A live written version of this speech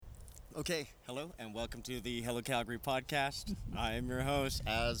Okay, hello and welcome to the Hello Calgary podcast. I am your host,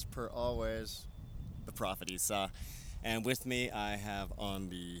 as per always, the Prophet Isa. And with me, I have on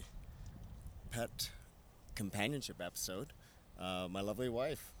the pet companionship episode my lovely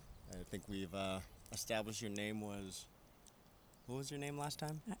wife. I think we've established your name was. What was your name last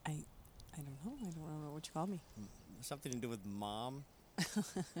time? I don't know. I don't know what you called me. Something to do with mom?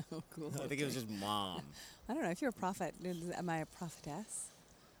 Oh, cool. I think it was just mom. I don't know. If you're a prophet, am I a prophetess?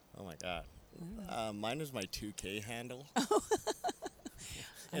 Oh my god. I don't know. Mine is my 2K handle.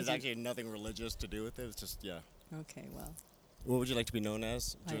 It's actually nothing religious to do with it. It's just, yeah. Okay, well, What would you like to be known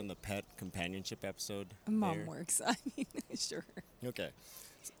as during I- the pet companionship episode? mom there? works. I mean, sure. Okay.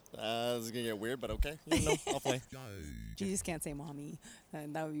 This is going to get weird, but okay. Yeah, no, I'll play. You just can't say mommy,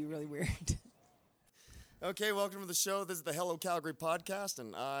 and that would be really weird. Okay, welcome to the show. This is the Hello Calgary podcast,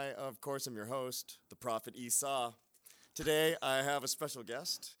 and I, of course, am your host, the Prophet Esau. Today, I have a special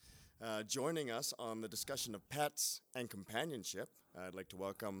guest joining us on the discussion of pets and companionship. I'd like to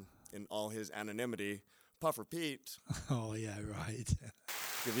welcome, in all his anonymity, Puffer Pete. Oh, yeah, right.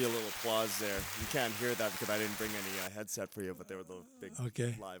 Give you a little applause there. You can't hear that because I didn't bring any headset for you, but there was a big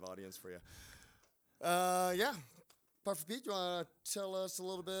Okay. live audience for you. Yeah. Puffer Pete, you want to tell us a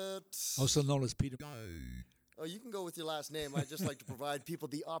little bit? Also known as Peter. Oh, you can go with your last name. I just like to provide people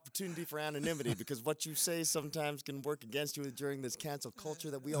the opportunity for anonymity because what you say sometimes can work against you during this cancel culture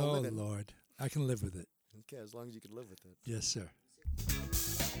that we all Oh, live in. Lord. I can live with it. Okay, as long as you can live with it. Yes, sir.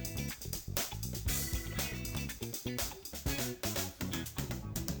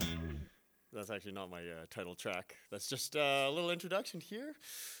 That's actually not my title track. That's just a little introduction here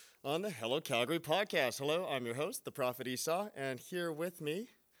on the Hello Calgary podcast. Hello, I'm your host, the Prophet Esau, and here with me,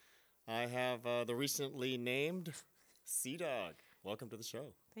 I have the recently named Sea Dog. Welcome to the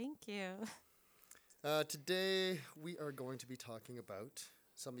show. Thank you. Today, we are going to be talking about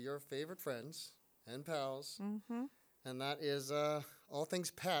some of your favorite friends and pals, and that is all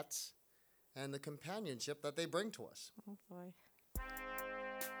things pets and the companionship that they bring to us. Oh boy.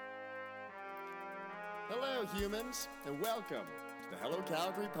 Hello, humans, and welcome to the Hello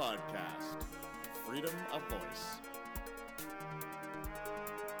Calgary podcast, Freedom of Voice.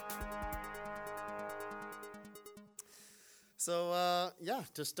 So,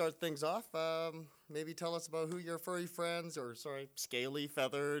 to start things off, maybe tell us about who your furry friends, scaly,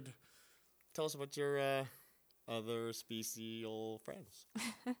 feathered. Tell us about your other special friends.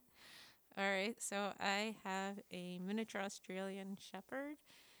 All right, so I have a miniature Australian Shepherd.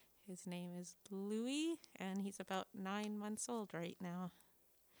 His name is Louis, and he's about 9 months old right now.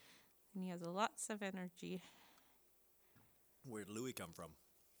 And he has lots of energy. Where'd Louis come from?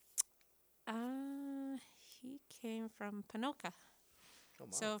 He came from Ponoka. Oh,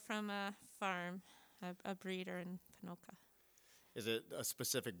 my. So from a farm, a breeder in Ponoka. Is it a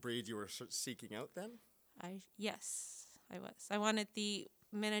specific breed you were seeking out then? Yes, I was. I wanted the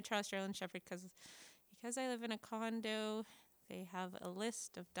miniature Australian Shepherd because I live in a condo. They have a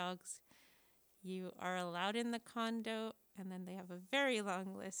list of dogs you are allowed in the condo, and then they have a very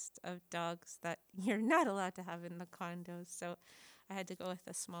long list of dogs that you're not allowed to have in the condos. So I had to go with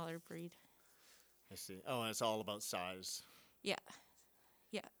a smaller breed. I see. Oh, and it's all about size. Yeah,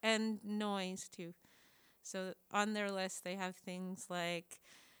 and noise too. So on their list, they have things like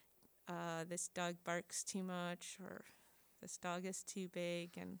this dog barks too much, or this dog is too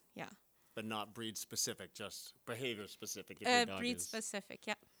big, and yeah. But not breed specific, just behavior specific. If your dog Breed is... specific,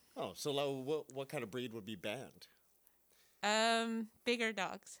 yeah. Oh, so what kind of breed would be banned? Bigger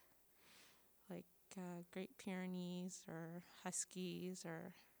dogs, like Great Pyrenees or Huskies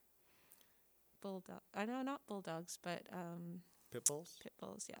or bulldog. I know not bulldogs, but Pit bulls? pit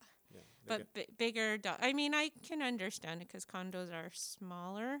bulls. Yeah, Yeah. but bigger dog. I mean, I can understand it because condos are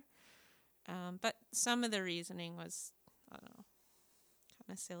smaller. But some of the reasoning was, I don't know,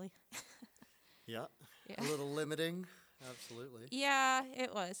 kind of silly. Yeah. Yeah. A little limiting. Absolutely. Yeah,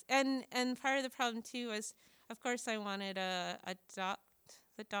 it was. And part of the problem too was, of course, I wanted to adopt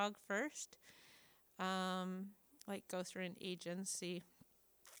the dog first, like go through an agency.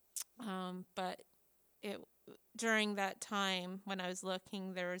 But during that time when I was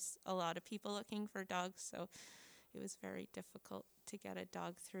looking, there was a lot of people looking for dogs, so it was very difficult to get a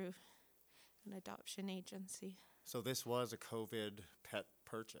dog through an adoption agency. So this was a COVID pet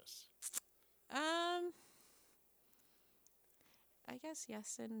purchase. I guess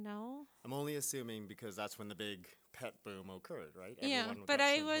yes and no. I'm only assuming because that's when the big pet boom occurred, right? Yeah, Everyone but got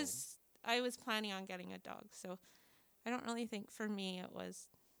I sent was planning on getting a dog, so I don't really think for me it was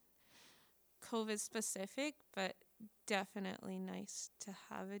COVID specific, but definitely nice to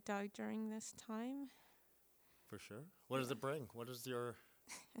have a dog during this time. For sure. What does it bring? What is your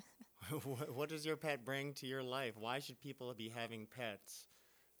What does your pet bring to your life? Why should people be having pets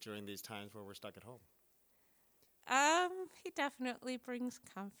during these times where we're stuck at home? He definitely brings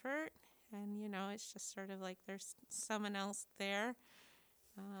comfort, and it's just sort of like there's someone else there.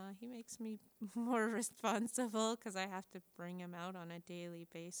 He makes me more responsible because I have to bring him out on a daily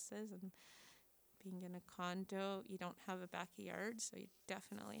basis, and being in a condo, you don't have a backyard, so you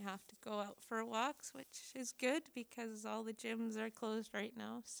definitely have to go out for walks, which is good because all the gyms are closed right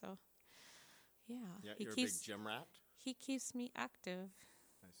now. So, yeah, Yeah, you're a big gym rat. he keeps me active.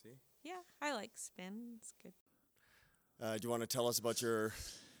 I see. Yeah, I like spin. It's good. Do you want to tell us about your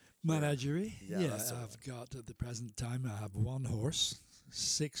Menagerie? Yeah, that's the I've got at the present time, I have 1 horse,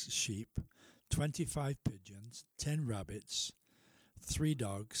 6 sheep, 25 pigeons, 10 rabbits, 3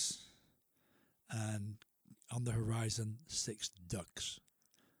 dogs, and on the horizon, 6 ducks.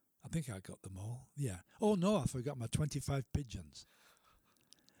 I think I got them all. Yeah. Oh, no, I forgot my 25 pigeons.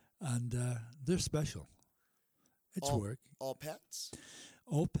 And they're special. It's all, work. all pets?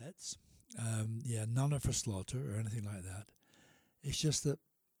 All pets. None are for slaughter or anything like that. It's just that,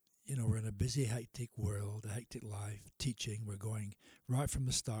 we're in a busy, hectic world, a hectic life, teaching. We're going right from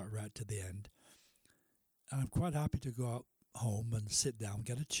the start right to the end. And I'm quite happy to go out home and sit down,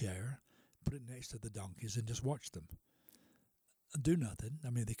 get a chair, put it next to the donkeys and just watch them. And do nothing. I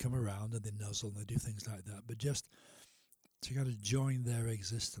mean, they come around and they nuzzle and they do things like that. But just to kind of join their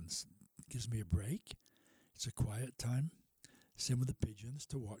existence gives me a break. It's a quiet time. Same with the pigeons,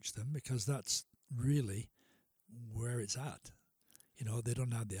 to watch them, because that's really where it's at. They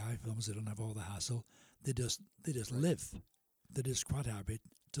don't have the iPhones, they don't have all the hassle. They just live. They're just quite happy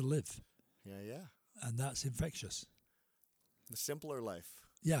to live. Yeah. And that's infectious. The simpler life.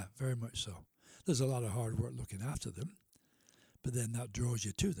 Yeah, very much so. There's a lot of hard work looking after them, but then that draws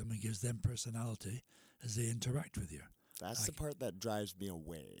you to them and gives them personality as they interact with you. That's the part that drives me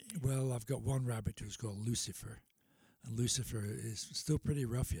away. Well, I've got one rabbit who's called Lucifer, and Lucifer is still pretty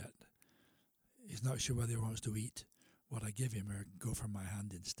rough yet. He's not sure whether he wants to eat what I give him or go for my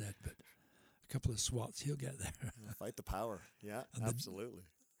hand instead, but a couple of swats, he'll get there. Fight the power. Yeah, And absolutely.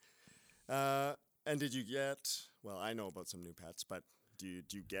 And did you get, well, I know about some new pets, but do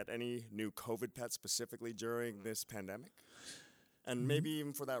you get any new COVID pets specifically during this pandemic? And maybe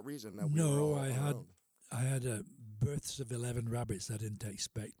even for that reason that we were all on our own. I had births of 11 rabbits I didn't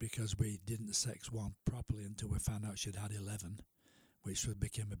expect because we didn't sex one properly until we found out she'd had 11, which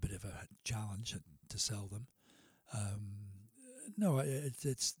became a bit of a challenge to sell them. No,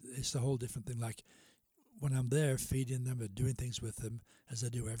 it's a whole different thing. Like when I'm there feeding them and doing things with them, as I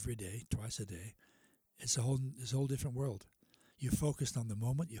do every day, twice a day, it's a whole different world. You're focused on the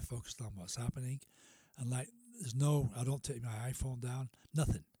moment. You're focused on what's happening, and like I don't take my iPhone down.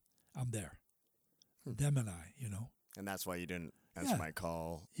 Nothing. I'm there. Them and I. And that's why you didn't answer my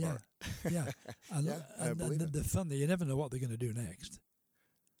call. Yeah, yeah. And, Yeah, I and believe it. the fun that you never know what they're going to do next.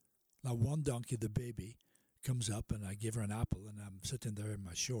 Now, one donkey, the baby, comes up and I give her an apple, and I'm sitting there in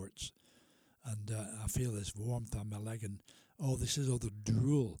my shorts, and I feel this warmth on my leg, and this is all the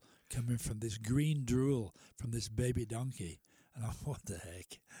drool coming from this green drool from this baby donkey, and I'm what the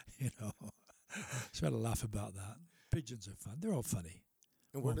heck, So I had to laugh about that. Pigeons are fun; they're all funny.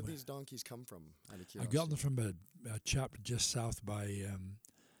 And where did these donkeys come from, out of I curiosity? got them from a chap just south by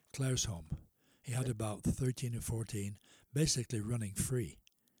Claresholm. He had about 13 or 14, basically running free.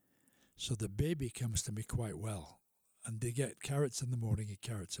 So the baby comes to me quite well. And they get carrots in the morning and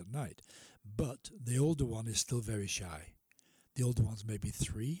carrots at night. But the older one is still very shy. The older one's maybe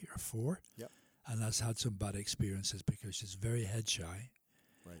 3 or 4. Yep. And has had some bad experiences because she's very head shy.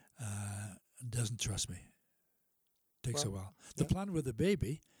 Right. And doesn't trust me. Takes a while. The yeah. plan with the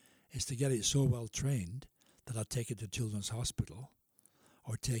baby is to get it so well trained that I'll take it to Children's Hospital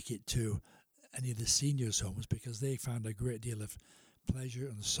or take it to any of the seniors' homes because they found a great deal of pleasure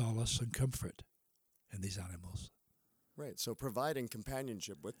and solace and comfort in these animals. Right. So providing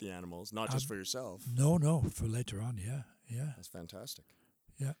companionship with the animals, not just for yourself. No, for later on, yeah. That's fantastic.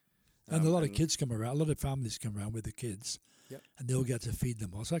 Yeah. And a lot of kids come around, a lot of families come around with the kids, Yep. and they'll get to feed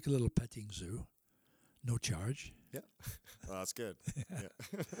them all. It's like a little petting zoo, no charge. Yeah. Well, that's good. Yeah.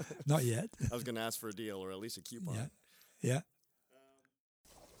 Not yet. I was going to ask for a deal or at least a coupon. Yeah.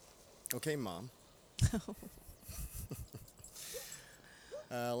 Okay, Mom.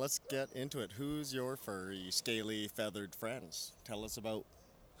 Let's get into it. Who's your furry, scaly, feathered friends? Tell us about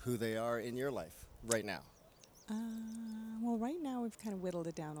who they are in your life right now. Well, right now we've kind of whittled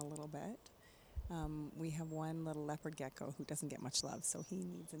it down a little bit. We have one little leopard gecko who doesn't get much love, so he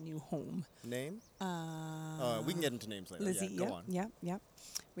needs a new home. Name? Uh, We can get into names later. Lizzie, Yeah, go on. Yep.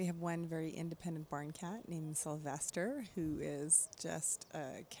 We have one very independent barn cat named Sylvester, who is just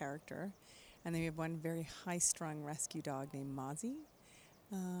a character. And then we have one very high-strung rescue dog named Mozzie.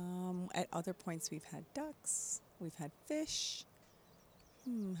 At other points, we've had ducks, we've had fish.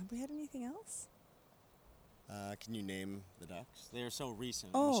 Have we had anything else? Can you name the ducks? They're so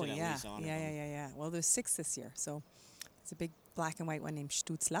recent. Oh, we should yeah. at least honor them. Yeah. Well, there's 6 this year. So there's a big black and white one named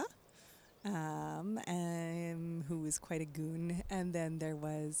Stutzla, who is quite a goon. And then there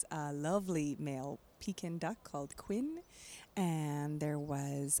was a lovely male Pekin duck called Quinn. And there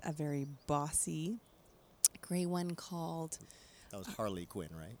was a very bossy gray one called That was Harley Quinn,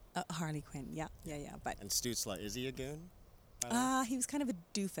 right? Harley Quinn. Yeah. But And Stutzla, is he a goon? by the way? he was kind of a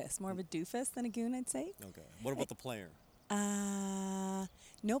doofus, more of a doofus than a goon, I'd say. Okay. What about the player?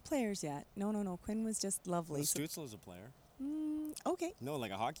 No players yet. No. Quinn was just lovely. Well, So- Stutzla's a player. okay. No,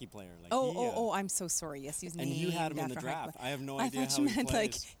 like a hockey player. Like Oh, I'm so sorry. Yes, he was And named you had him in the after Harley draft. Quinn. I have no I idea thought how you he meant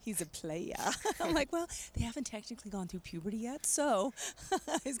plays. like he's a player. I'm like, well, they haven't technically gone through puberty yet, so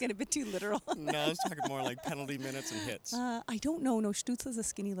I was getting a bit too literal. No, I was talking more like penalty minutes and hits. I don't know. No, Stutzla's a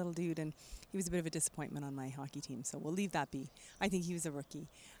skinny little dude, and he was a bit of a disappointment on my hockey team, so we'll leave that be. I think he was a rookie.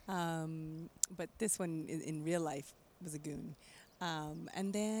 But this one in real life was a goon.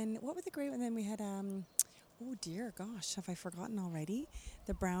 And then, what was the great one? Then we had, oh dear gosh, have I forgotten already?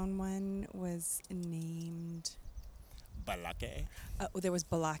 The brown one was named... Balake. there was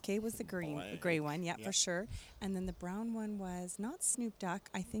Balake was the Boy. gray one, yeah, Yep. for sure. And then the brown one was not Snoop Duck.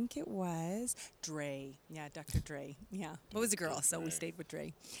 I think it was Dre. Yeah, Dr. Dre. Yeah, but it was a girl, so we Dre. stayed with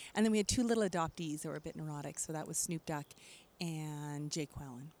Dre. And then we had 2 little adoptees that were a bit neurotic. So that was Snoop Duck and Jake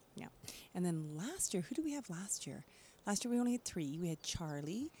Quallen. Yeah. And then last year, who did we have last year? Last year we only had 3. We had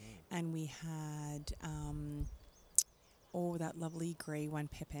Charlie, and we had that lovely gray one,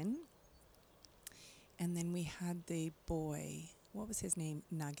 Pippin. And then we had the boy. What was his name?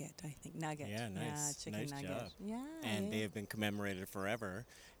 Nugget, I think. Nugget. Yeah, nice. Yeah, chicken Nice nugget. job. Yeah. And yeah. they have been commemorated forever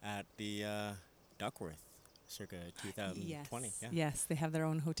at the Duckworth, circa 2020. Yes. Yeah. Yes, they have their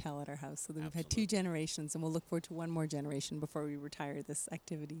own hotel at our house. So that we've had 2 Absolutely. generations, and we'll look forward to one more generation before we retire this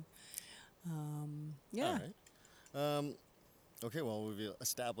activity. Yeah. All right. Okay, well, we've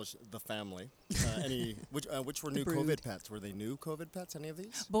established the family. Which were new brood. COVID pets? Were they new COVID pets, any of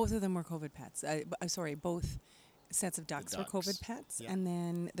these? Both of them were COVID pets. Sorry, both sets of ducks were ducks. COVID pets. Yeah. And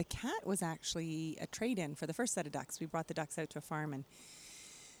then the cat was actually a trade-in for the first set of ducks. We brought the ducks out to a farm, and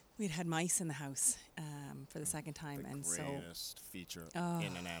we'd had mice in the house for the second time. The and so, greatest feature Oh.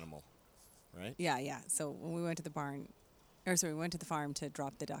 in an animal, right? yeah. So when we went to the we went to the farm to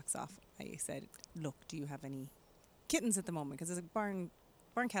drop the ducks off, I said, look, do you have any kittens at the moment? Because barn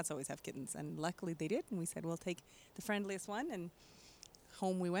cats always have kittens. And luckily they did. And we said, we'll take the friendliest one. And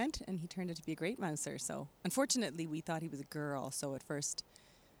home we went, and he turned out to be a great mouser. So unfortunately, we thought he was a girl. So at first,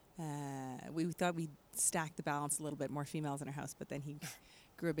 we thought we'd stack the balance a little bit, more females in our house. But then he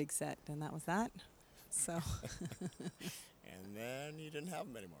grew a big set, and that was that. So, And then you didn't have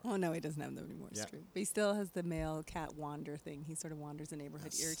them anymore. oh no, he doesn't have them anymore. Yeah. It's true. But he still has the male cat wander thing. He sort of wanders the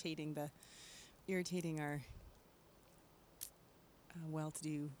neighborhood, Yes. irritating our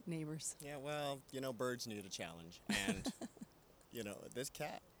well-to-do neighbors. Yeah, well, birds need a challenge. And, this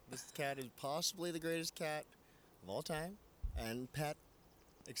cat is possibly the greatest cat of all time and pet,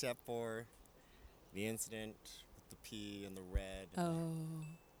 except for the incident with the pee and the red. Oh,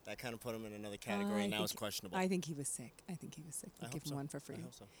 That kind of put him in another category, and now it's questionable. I think he was sick. We'll I give hope him so. one for free. I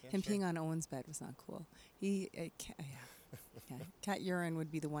hope so. Yeah, Him sure. peeing on Owen's bed was not cool. Cat urine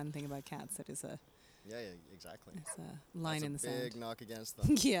would be the one thing about cats that is a Yeah, exactly. it's a line That's in a the sand. big knock against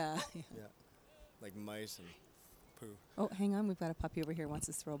them. Yeah. Yeah. Like mice and poo. Oh, hang on. We've got a puppy over here who wants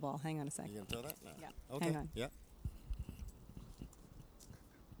us to throw a ball. Hang on a sec. You gonna throw that? No. Yeah. Okay. Hang on. Yeah.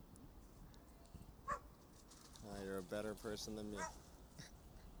 You're a better person than me.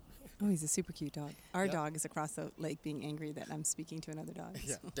 Oh, he's a super cute dog. Our Yep. dog is across the lake being angry that I'm speaking to another dog.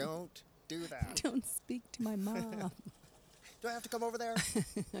 Yeah. so Don't do that. Don't speak to my mom. Do I have to come over there?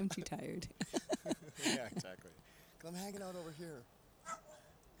 I'm too tired. Yeah, exactly. 'Cause I'm hanging out over here.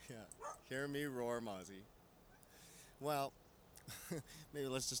 Yeah. Hear me roar, Mozzie. Well, maybe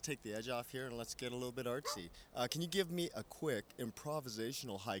let's just take the edge off here and let's get a little bit artsy. Can you give me a quick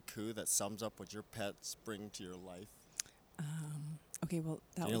improvisational haiku that sums up what your pets bring to your life? Okay, well,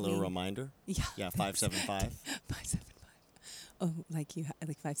 that Need a would little be... reminder? Yeah. Yeah, 575. 575. Oh, like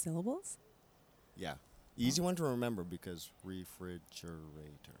like 5 syllables? Yeah. Easy one to remember because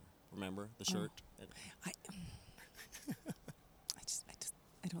refrigerator. Remember the shirt?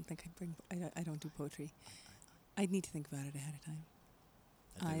 I don't think I'd bring. I don't do poetry. I'd need to think about it ahead of time.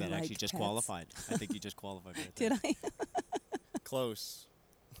 I think I that actually like just pets. qualified. I think you just qualified right there. Did I? Close.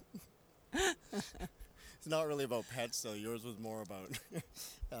 It's not really about pets, though. Yours was more about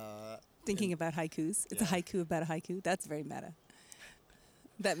Thinking about haikus. It's Yeah. a haiku about a haiku. That's very meta.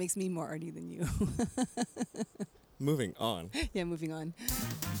 That makes me more arty than you. moving on. Yeah, moving on.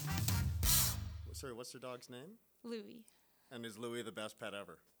 Sorry, what's your dog's name? Louis. And is Louis the best pet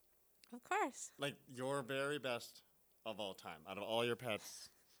ever? Of course. Like your very best of all time. Out of all your pets,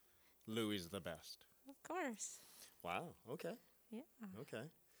 Louis is the best. Of course. Wow. Okay. Yeah. Okay.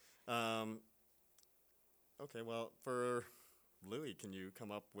 Okay. Well, for Louis, can you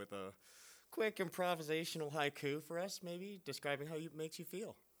come up with a quick improvisational haiku for us, maybe describing how it makes you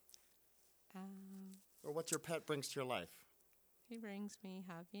feel, or what your pet brings to your life? He brings me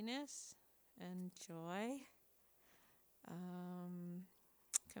happiness and joy,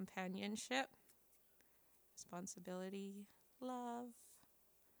 companionship, responsibility, love.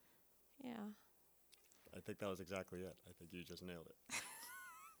 Yeah. I think that was exactly it. I think you just nailed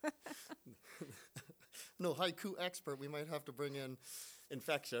it. No, haiku expert. We might have to bring in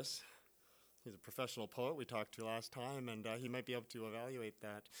Infectious. He's a professional poet we talked to last time, and he might be able to evaluate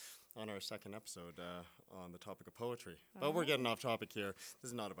that on our second episode on the topic of poetry. But we're getting off topic here.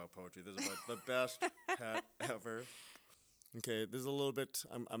 This is not about poetry. This is about the best pet ever. Okay, this is a little bit,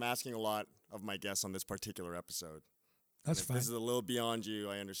 I'm asking a lot of my guests on this particular episode. That's If fine. this is a little beyond you,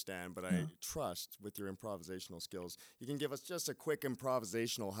 I understand, but I trust with your improvisational skills, you can give us just a quick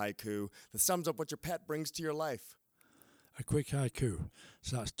improvisational haiku that sums up what your pet brings to your life. A quick haiku.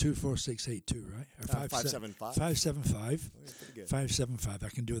 So that's 24682, right? Or 575. 575. Oh, yeah, pretty good. 575. I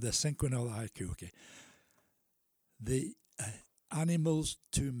can do the synchronal haiku. Okay. The animals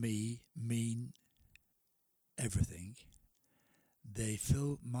to me mean everything. They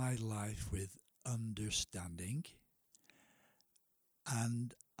fill my life with understanding,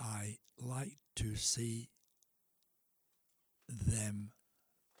 and I like to see them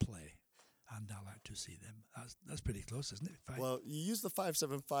play. And I like to see them. That's pretty close, isn't it? Well, you use the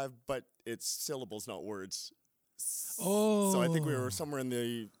 575, but it's syllables, not words. Oh. So I think we were somewhere in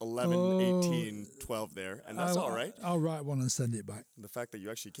the 11, Oh. 18, 12 there, and that's all right. I'll write one and send it back. The fact that you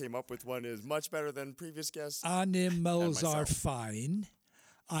actually came up with one is much better than previous guests. Animals And are myself. fine.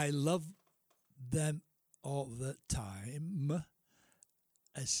 I love them all the time,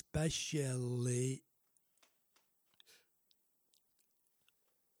 especially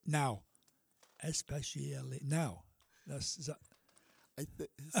now. Especially now. Is that,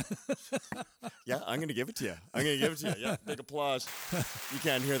 Yeah, I'm going to give it to you. Yeah, big applause. You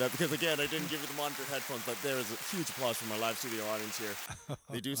can't hear that because, again, I didn't give you the monitor headphones, but there is a huge applause from our live studio audience here.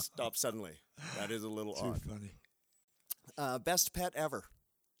 They do stop suddenly. That is a little too odd. funny. Best pet ever?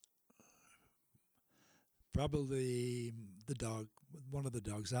 Probably the dog, one of the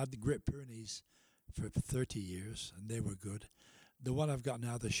dogs. I had the Great Pyrenees for 30 years, and they were good. The one I've got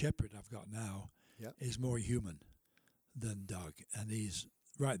now, the shepherd I've got now, Yep. is more human than dog, and he's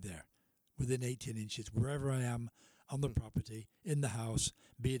right there, within 18 inches, wherever I am on the property, in the house,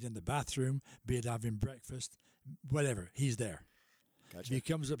 be it in the bathroom, be it having breakfast, whatever, he's there. If Gotcha. he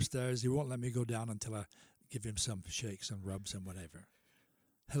comes upstairs, he won't let me go down until I give him some shakes and rubs and whatever.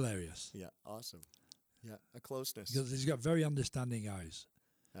 Hilarious. Yeah, awesome. Yeah, a closeness. Because he's got very understanding eyes.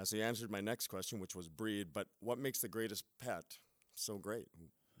 So you answered my next question, which was breed, but what makes the greatest pet so great?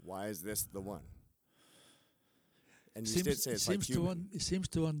 Why is this the one? And you did say it's like human. He seems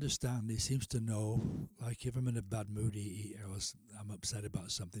to understand. He seems to know. Like if I'm in a bad mood, I'm upset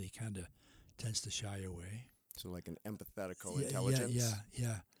about something, he kind of tends to shy away. So like an empathetical intelligence.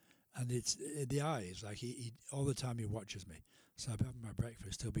 Yeah. And it's the eyes. Like he all the time he watches me. So I'm having my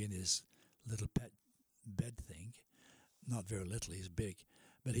breakfast. He'll be in his little pet bed thing. Not very little. He's big,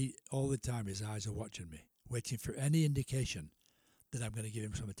 but he all the time his eyes are watching me, waiting for any indication that I'm going to give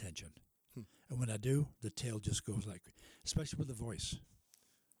him some attention. And when I do, the tail just goes like, especially with the voice.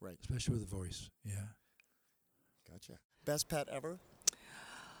 Right. Especially with the voice, yeah. Gotcha. Best pet ever?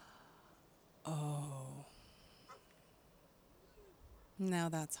 Oh. Now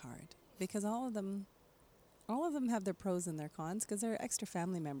that's hard because all of them have their pros and their cons because they're extra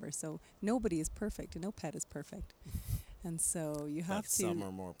family members. So nobody is perfect and no pet is perfect. And so you have But to. some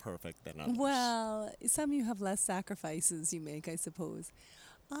are more perfect than others. Well, some you have less sacrifices you make, I suppose.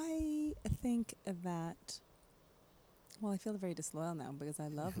 I think that. Well, I feel very disloyal now because I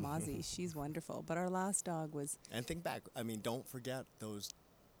love Mozzie. She's wonderful. But our last dog was. And think back. I mean, don't forget those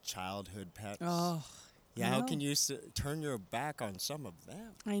childhood pets. Oh. Yeah, I how know. can you turn your back on some of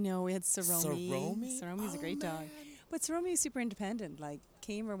them? I know. We had Saromi. Saromi? Saromi's a Oh, great dog. man. But Saromi is super independent. Like,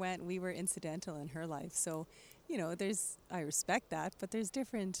 came or went. We were incidental in her life. So, you know, I respect that, but there's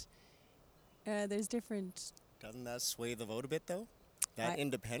different. Doesn't that sway the vote a bit, though? That I-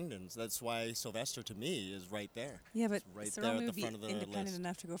 independence. That's why Sylvester, to me, is right there. Yeah, but It's right there Sarome at the would be front of the independent list.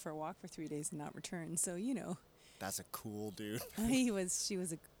 enough to go for a walk for 3 days and not return. So, you know, That's a cool dude. she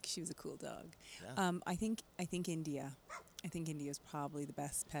was a cool dog. Yeah. I think India. I think India is probably the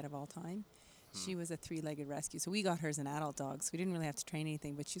best pet of all time. She was a 3-legged rescue. So we got her as an adult dog. So we didn't really have to train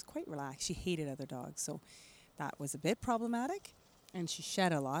anything, but she's quite relaxed. She hated other dogs. So that was a bit problematic. And she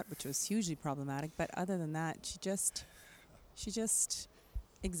shed a lot, which was hugely problematic. But other than that, she just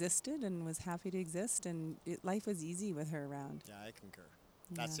existed and was happy to exist. And life was easy with her around. Yeah, I concur.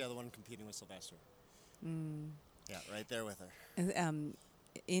 That's the Yeah. other one competing with Sylvester. Mm. Yeah, right there with her. And,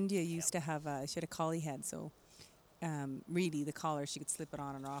 India used to have she had a collie head, so really the collar she could slip it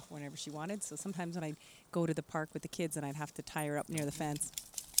on and off whenever she wanted. So sometimes when I'd go to the park with the kids and I'd have to tie her up near the fence.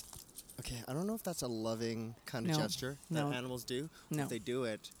 Okay, I don't know if that's a loving kind of No. gesture that No. animals do. No. If they do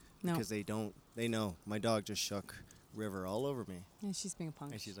it No. because they know. My dog just shook River all over me. Yeah, she's being a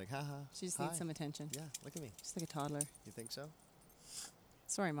punk. And she's like, haha. She just hi. needs some attention. Yeah, look at me. Just like a toddler. You think so?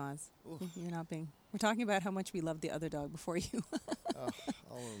 Sorry, Maz. Oof. You're not being. We're talking about how much we loved the other dog before you. Oh,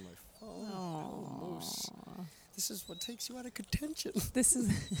 all over my phone. Oh, Moose. This is what takes you out of contention. This is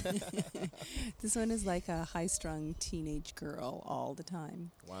this one is like a high-strung teenage girl all the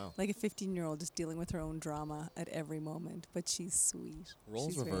time, Wow. like a 15-year-old just dealing with her own drama at every moment. But she's sweet. Roles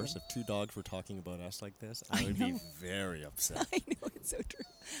She's reverse. very- If two dogs were talking about us like this, I I would be know. very upset. I know, it's so true.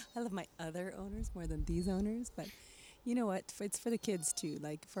 I love my other owners more than these owners, but you know what? It's for the kids too.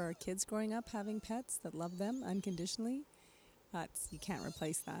 Like for our kids growing up, having pets that love them unconditionally, you can't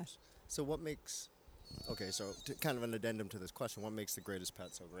replace that. So what makes... Okay, so kind of an addendum to this question. What makes the greatest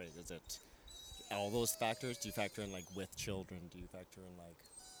pet so great? Is it all those factors? Do you factor in, like, with children? Do you factor in, like...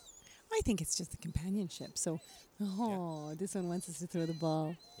 I think it's just the companionship. So, this one wants us to throw the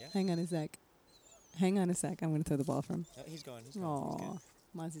ball. Yeah. Hang on a sec. I'm going to throw the ball from. He's going. He's Oh,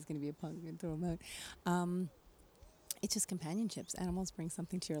 Mozzie's going to be a punk and throw him out. It's just companionships. Animals bring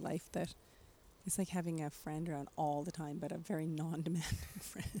something to your life that it's like having a friend around all the time, but a very non-demanding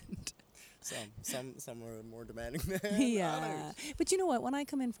friend. Some are more demanding than Yeah. others. But you know what? When I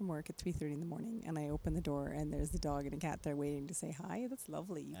come in from work at 3:30 in the morning and I open the door and there's the dog and a cat there waiting to say hi, that's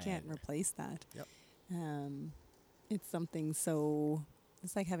lovely. You I can't agree. replace that. Yep. It's something so...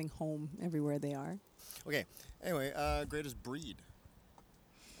 It's like having home everywhere they are. Okay. Anyway, greatest breed.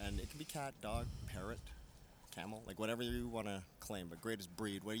 And it can be cat, dog, parrot, camel, like whatever you want to claim. But greatest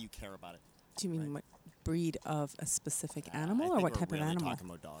breed, what do you care about it? Do you mean Right. what breed of a specific I animal or think what we're type really of animal? talking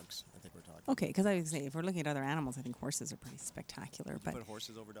about dogs. I think we're talking. Okay, because I would say if we're looking at other animals, I think horses are pretty spectacular. You But put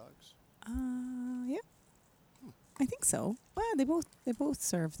horses over dogs? yeah, I think so. Well, they both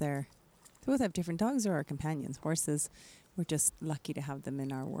serve their. They both have different dogs are our companions. Horses, we're just lucky to have them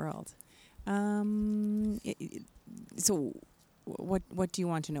in our world. So, what do you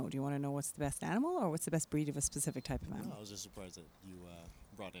want to know? Do you want to know what's the best animal or what's the best breed of a specific type of No, animal? I was just surprised that you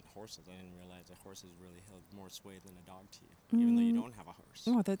brought in horses. I didn't realize that horses really held more sway than a dog to you, even though you don't have a horse.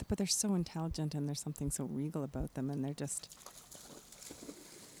 Oh, but they're so intelligent and there's something so regal about them, and they're just.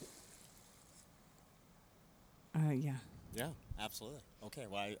 Yeah. Yeah, absolutely. Okay,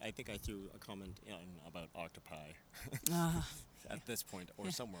 well, I think I threw a comment in about octopi Ah. at this point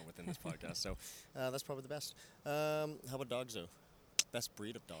or somewhere within this podcast, so that's probably the best. How about dogs, though? Best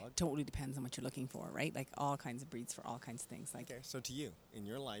breed of dog? Totally depends on what you're looking for, right? Like all kinds of breeds for all kinds of things. Like Okay, so to you, in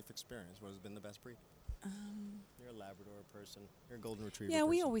your life experience, what has been the best breed? You're a Labrador person. You're a Golden Retriever yeah,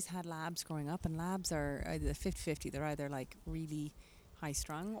 we person. always had labs growing up, and labs are the 50-50. They're either like really high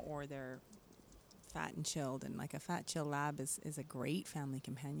strung or they're fat and chilled. And like a fat chill lab is a great family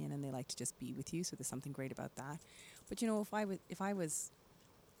companion, and they like to just be with you. So there's something great about that. But you know, if I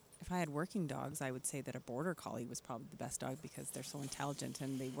had working dogs, I would say that a border collie was probably the best dog because they're so intelligent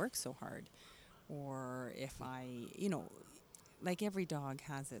and they work so hard. Or if like every dog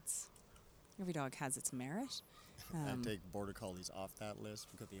has its merit. I'd take Border Collies off that list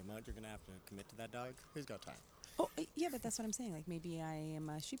because the amount you're going to have to commit to that dog, who's got time? Yeah, but that's what I'm saying. Like maybe I am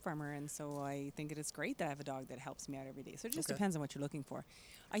a sheep farmer, and so I think it is great that I have a dog that helps me out every day. So it just Okay. depends on what you're looking for.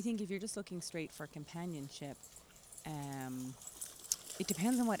 I think if you're just looking straight for companionship, it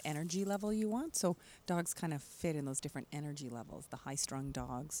depends on what energy level you want. So dogs kind of fit in those different energy levels. The high-strung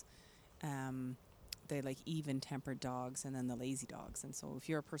dogs, the like even-tempered dogs, and then the lazy dogs. And so if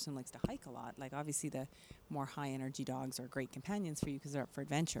you're a person who likes to hike a lot, like obviously the more high-energy dogs are great companions for you because they're up for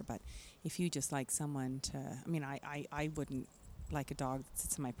adventure. But if you just like someone to, I mean, I wouldn't like a dog that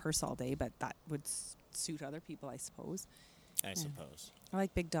sits in my purse all day, but that would suit other people, I suppose. I suppose. I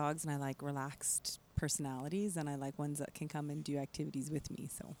like big dogs, and I like relaxed personalities, and I like ones that can come and do activities with me.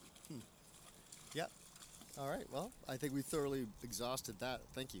 So Yeah. All right. Well, I think we thoroughly exhausted that.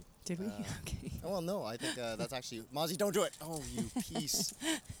 Thank you. did we? Okay. Oh, well, no. I think that's actually... Mozzie, don't do it. Oh, you piece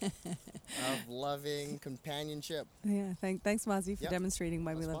of loving companionship. Yeah. Thanks, Mozzie, for Yep. demonstrating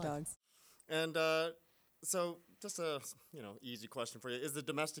why we That's love fine. dogs. And so, just a easy question for you: is the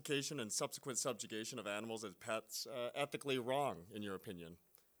domestication and subsequent subjugation of animals as pets ethically wrong, in your opinion?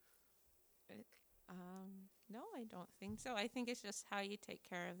 No, I don't think so. I think it's just how you take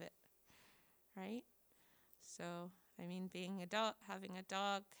care of it, right? So, I mean, having a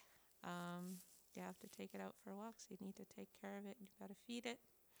dog, you have to take it out for walks. You need to take care of it. You've got to feed it.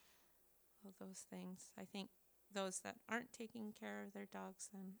 All those things. I think those that aren't taking care of their dogs,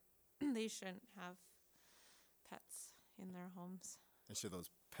 then they shouldn't have pets in their homes. And should those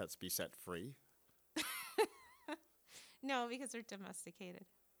pets be set free No, because they're domesticated.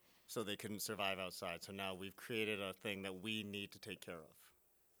 so they couldn't survive outside? So now we've created a thing that we need to take care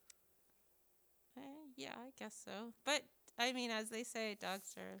of. Yeah, I guess so. But, I mean, as they say,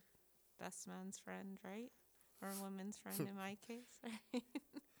 dogs are best man's friend, right? Or woman's friend in my case, right?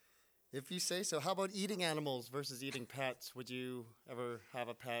 If you say so. How about eating animals versus eating pets? Would you ever have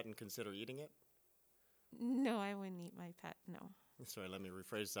a pet and consider eating it? No, I wouldn't eat my pet, no. Sorry, let me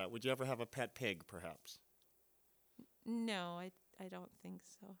rephrase that. Would you ever have a pet pig, perhaps? No, I don't think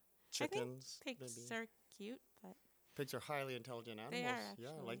so. Chickens? I think pigs maybe? are cute, but Pigs are highly intelligent animals. They are, Yeah,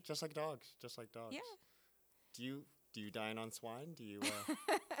 actually. like just like dogs. Just like dogs. yeah. Do you dine on swine? Do you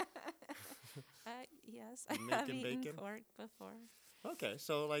Yes, You I make have and eaten bacon? pork before. Okay,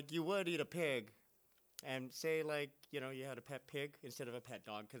 so like you would eat a pig, and say like you had a pet pig instead of a pet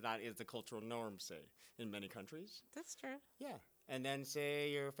dog, because that is the cultural norm, say, in many countries. That's true. Yeah, and then say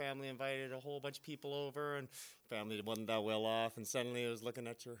your family invited a whole bunch of people over, and family wasn't that well off, and suddenly it was looking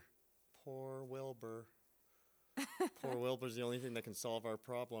at your poor Wilbur. Poor Wilbur's the only thing that can solve our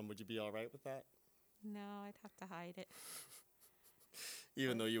problem. Would you be all right with that? No, I'd have to hide it.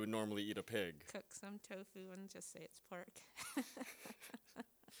 Even though you would normally eat a pig. Cook some tofu and just say it's pork.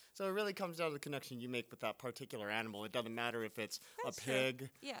 So it really comes down to the connection you make with that particular animal. It doesn't matter if it's That's a true. pig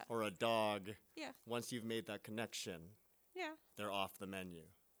Yeah, or a dog. yeah, Once you've made that connection, yeah. they're off the menu.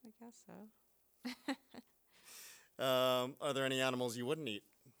 I guess so. Are there any animals you wouldn't eat?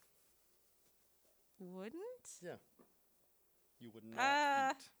 Wouldn't? Yeah. You would not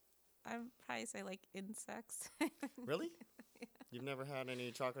Uh, eat. I'm probably say like insects. Really? You've never had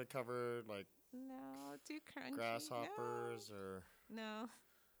any chocolate covered like No, too crunchy. grasshoppers or No.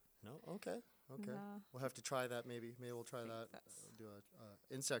 no? Okay. Okay. No. We'll have to try that maybe. Maybe we'll try think that. that's- Do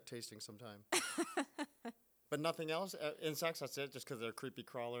a insect tasting sometime. But nothing else? Insects, that's it? Just because they're a creepy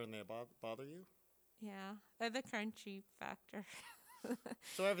crawler and they bother you? Yeah, the crunchy factor.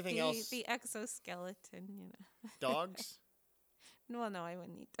 So everything else, The exoskeleton, dogs? Well, no, I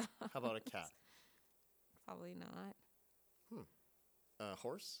wouldn't eat dogs. How about a cat? Probably not. A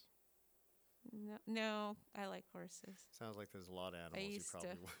horse? No, I like horses. Sounds like there's a lot of I animals you used probably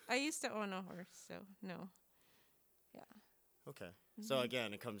to. would. I used to own a horse, so no. Yeah. Okay. So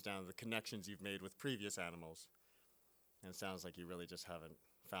again, it comes down to the connections you've made with previous animals. And it sounds like you really just haven't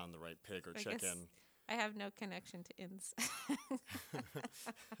found the right pig or I guess chicken. I have no connection to insects.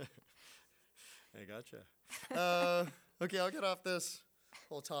 I gotcha. Okay, I'll get off this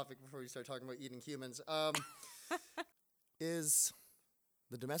whole topic before we start talking about eating humans. Is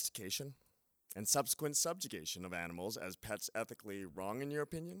the domestication and subsequent subjugation of animals as pets ethically wrong, in your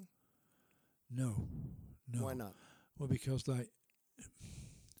opinion? No. Why not? Well, because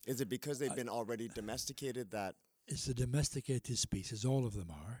Is it because they've been already domesticated that... it's a domesticated species. All of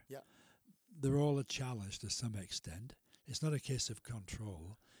them are. Yeah. They're all a challenge to some extent. It's not a case of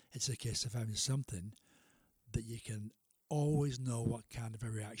control. It's a case of having something that you can always know what kind of a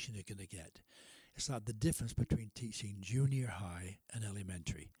reaction you're going to get. It's like the difference between teaching junior high and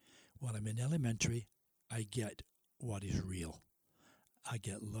elementary. When I'm in elementary, I get what is real. I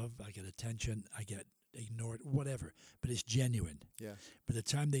get love, I get attention, I get ignored, whatever, but it's genuine. Yeah. By the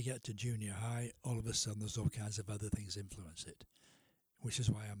time they get to junior high, all of a sudden there's all kinds of other things influence it, which is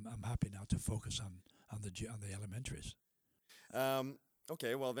why I'm happy now to focus on the elementaries.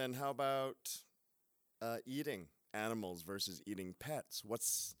 Okay, well then how about eating animals versus eating pets?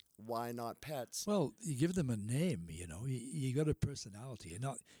 Why not pets? Well, you give them a name, you got a personality.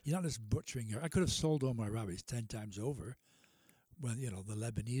 You're not just butchering I could have sold all my rabbits 10 times over. When, the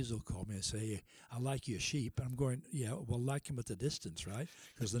Lebanese will call me and say, I like your sheep. And I'm going, yeah, well, like them at a distance, right?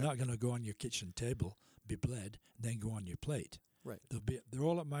 Because they're not going to go on your kitchen table, be bled, and then go on your plate. Right. They're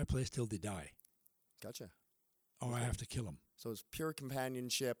all at my place till they die. Gotcha. or I have to kill them. So it's pure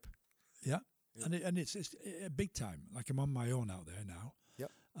companionship. Yeah, Yeah. and it's big time. Like I'm on my own out there now.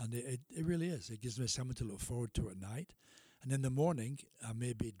 Yep. And it really is. It gives me something to look forward to at night. And in the morning, I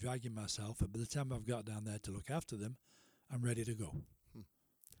may be dragging myself, but by the time I've got down there to look after them, I'm ready to go.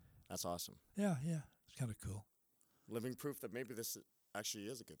 That's awesome. Yeah, it's kind of cool. Living proof that maybe this actually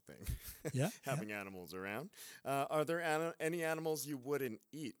is a good thing. Yeah, Having animals around. Are there any animals you wouldn't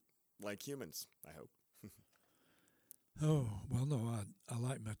eat, like humans? I hope. Oh, well, no, I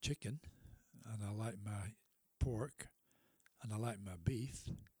like my chicken, and I like my pork, and I like my beef.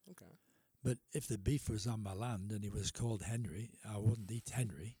 Okay. But if the beef was on my land and he was called Henry, I wouldn't eat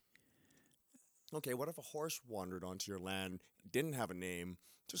Henry. Okay, what if a horse wandered onto your land, didn't have a name,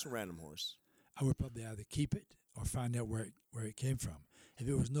 just a random horse? I would probably either keep it or find out where it came from. If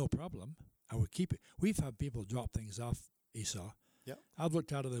it was no problem, I would keep it. We've had people drop things off, Esau. Yep. I've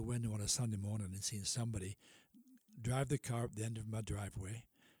looked out of the window on a Sunday morning and seen somebody drive the car up the end of my driveway,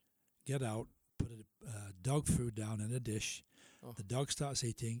 get out, put dog food down in a dish. Oh. The dog starts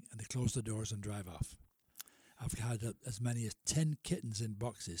eating, and they close the doors and drive off. I've had as many as 10 kittens in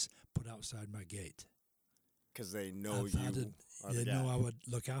boxes put outside my gate. Because they know I've had you are they the know guy. I would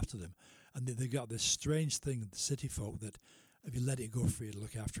look after them. And they got this strange thing, the city folk, that if you let it go free to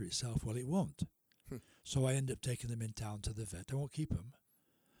look after itself, well, it won't. So I end up taking them in town to the vet. I won't keep them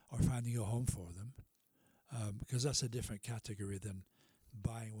or finding a home for them because that's a different category than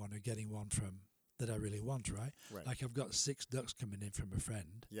buying one or getting one from that I really want, right? Right. Like I've got 6 ducks coming in from a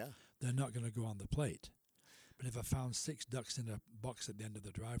friend. Yeah. They're not going to go on the plate. But if I found 6 ducks in a box at the end of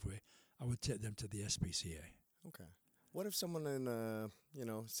the driveway, I would take them to the SPCA. Okay. What if someone in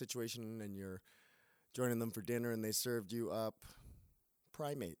a situation and you're joining them for dinner and they served you up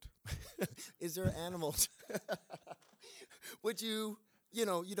primate? Is there animals? Would you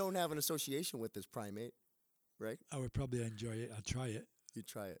don't have an association with this primate, right? I would probably enjoy it. I'd try it. You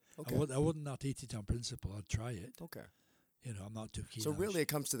try it. I Okay. would not eat it on principle. I'd try it. Okay. I'm not too keen So on really, it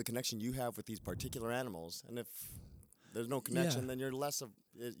comes to the connection you have with these particular animals, and if there's no connection, Yeah. then you're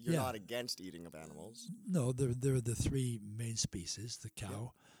Yeah. not against eating of animals. No, there are the 3 main species, the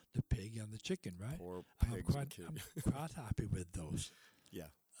cow, the pig, and the chicken, right? Poor I'm pigs and kids. I'm quite happy with those, Yeah.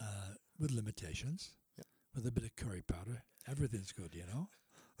 with limitations, Yeah. with a bit of curry powder. Everything's good,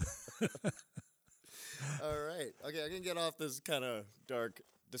 All right. Okay, I can get off this kind of dark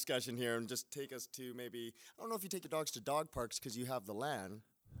discussion here and just take us to maybe, I don't know if you take your dogs to dog parks because you have the land.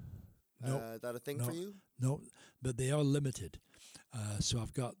 No. Is that a thing No. for you? No, but they are limited. So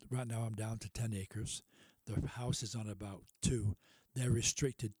right now I'm down to 10 acres. The house is on about 2. They're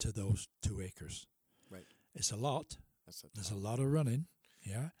restricted to those 2 acres. Right. It's a lot. That's There's a lot of running.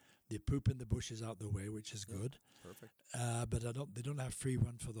 Yeah. They poop in the bushes out the way, which is good. perfect. But they don't have free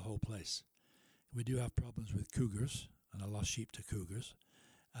run for the whole place. We do have problems with cougars, and I lost sheep to cougars,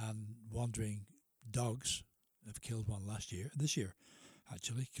 and wandering dogs. I've killed one this year,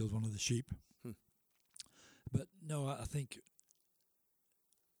 actually, killed one of the sheep. But no, I think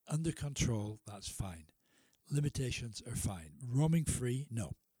under control, that's fine. Limitations are fine. Roaming free,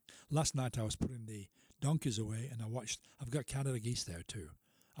 no. Last night I was putting the donkeys away, and I've got Canada geese there too,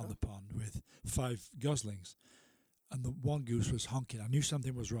 on the pond with 5 goslings. And the one goose was honking. I knew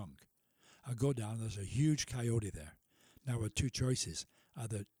something was wrong. I go down, there's a huge coyote there. Now I had 2 choices.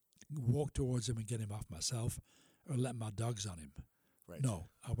 Either walk towards him and get him off myself, or let my dogs on him. Right. No,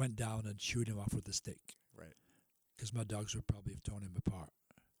 I went down and shoot him off with a stick. Right. Because my dogs would probably have torn him apart.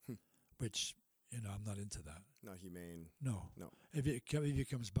 Which, I'm not into that. Not humane. No. No. If he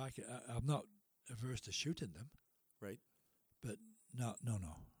comes back, I'm not averse to shooting them. Right. But no.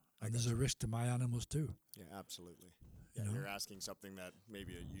 And there's a risk to my animals too. Yeah, absolutely. You Yeah, know? you're asking something that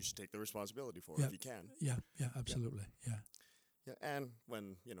maybe you should take the responsibility for Yeah. if you can. Yeah, absolutely. Yeah. Yeah, and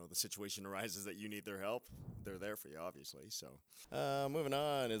when the situation arises that you need their help, they're there for you, obviously. So, moving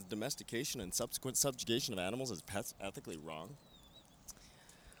on, is domestication and subsequent subjugation of animals as pets ethically wrong?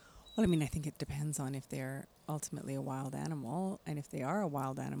 Well, I think it depends on if they're ultimately a wild animal, and if they are a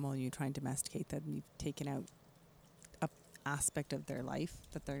wild animal, you try and domesticate them. You've taken out a aspect of their life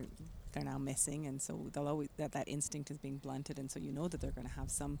that they're now missing, and so they'll always that instinct is being blunted, and so that they're going to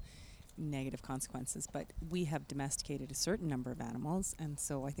have some negative consequences. But we have domesticated a certain number of animals, and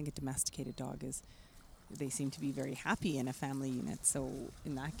so I think a domesticated dog they seem to be very happy in a family unit. So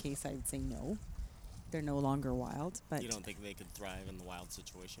in that case, I would say no. They're no longer wild, but You don't think they could thrive in the wild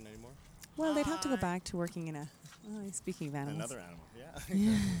situation anymore? well, they'd have to go back to working in speaking of animals. Another animal,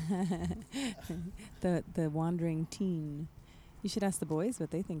 yeah. The wandering teen. You should ask the boys what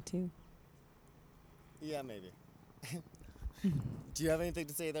they think too. Yeah, maybe. Do you have anything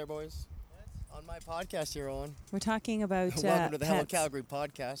to say there, boys? On my podcast here, Owen. We're talking about Welcome to the Hello pets. Calgary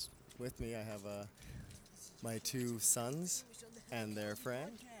podcast. With me, I have my two sons and their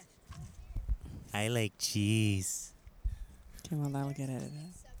friend. I like cheese. Okay, well, that'll get edited.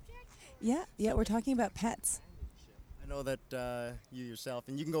 Yeah, we're talking about pets. I know that you yourself,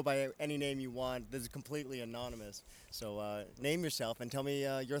 and you can go by any name you want. This is completely anonymous. So name yourself and tell me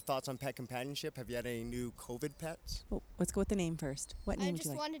your thoughts on pet companionship. Have you had any new COVID pets? Oh, let's go with the name first. What name I would just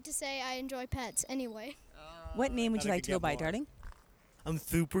you like? wanted to say I enjoy pets anyway. What name would you Thought I like could to go get by, more. darling? I'm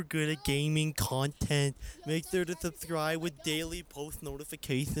super good at gaming content. Make sure to subscribe with daily post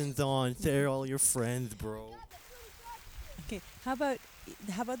notifications on. Share all your friends, bro. Okay, how about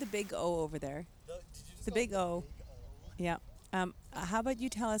the big O over there? The big O. Yeah. How about you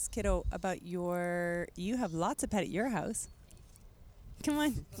tell us, kiddo, about you have lots of pet at your house. Come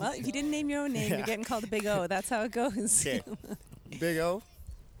on. Well, if you didn't name your own name, you're Yeah. getting called a big O. That's how it goes. Okay. Big O.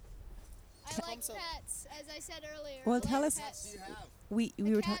 I like pets, as I said earlier. Well, I tell like us- pets. we A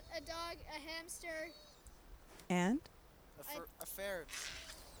were cat, talking, a dog, a hamster. and A ferret.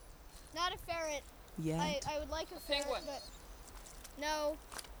 Not a ferret. yeah. I would like a ferret, but no.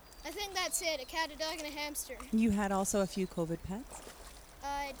 I think that's it. A cat, a dog, and a hamster. You had also a few COVID pets.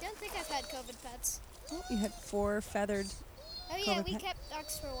 I don't think I've had COVID pets. Oh, you had 4 feathered. Oh yeah, COVID we pet? kept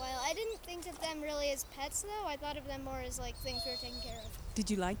ducks for a while. I didn't think of them really as pets though. I thought of them more as like things we were taking care of. Did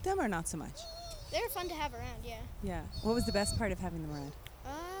you like them or not so much? They were fun to have around, yeah. Yeah. What was the best part of having them around?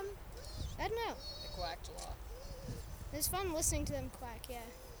 I don't know. They quacked a lot. It was fun listening to them quack, yeah.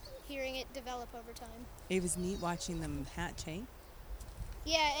 Hearing it develop over time. It was neat watching them hatch, eh?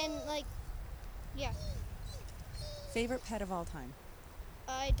 Yeah, and like, yeah. Favorite pet of all time?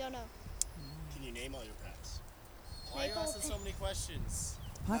 I don't know. Can you name all your pets? Why are you Maple asking so many questions?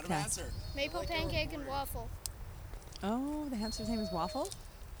 Let 'em Podcast. answer. Maple like your pancake and reporter. waffle. Oh, the hamster's name is Waffle?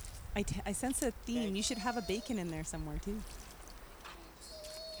 I sense a theme. You should have a bacon in there somewhere, too.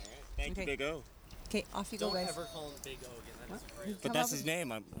 Thank Okay. you, Big O. Okay, off you go, Don't guys. ever call him Big O again. That is What? great. But Come that's over. his name.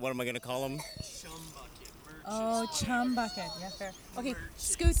 What am I going to call him? Chum bucket. Oh, chum bucket. Yeah, fair. Okay,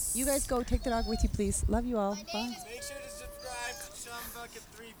 Scoot, you guys go. Take the dog with you, please. Love you all. Bye. Make sure to subscribe to Chum Bucket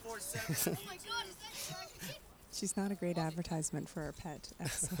 347 on Oh my god, is that She's not a great advertisement for our pet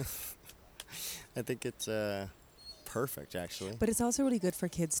episode. I think it's perfect, actually. But it's also really good for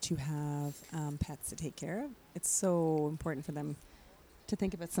kids to have pets to take care of. It's so important for them to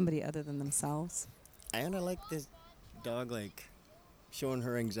think about somebody other than themselves. And I like this dog, like, showing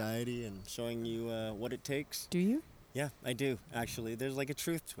her anxiety and showing you what it takes. Do you? Yeah, I do, actually. There's, like, a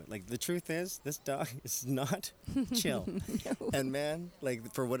truth to it. Like, the truth is, this dog is not chill. And, man,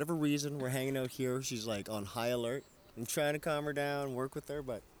 like, for whatever reason, we're hanging out here. She's, like, on high alert. I'm trying to calm her down, work with her,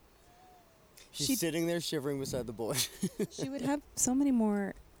 but she's She- sitting there shivering beside the bush. She would have so many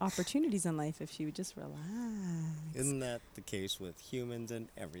more opportunities in life if she would just relax. Isn't that the case with humans and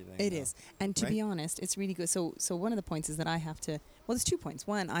everything? It though? is. And to be Right? honest, it's really good. So one of the points is that I have to, well, there's 2 points.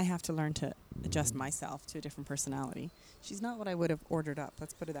 One, I have to learn to adjust myself to a different personality. She's not what I would have ordered up,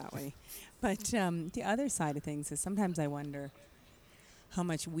 let's put it that way. But the other side of things is sometimes I wonder how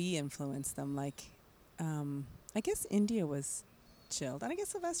much we influence them. Like, I guess India was chilled, and I guess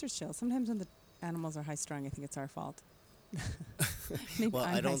Sylvester's chilled. Sometimes when the animals are high strung, I think it's our fault. Maybe Well,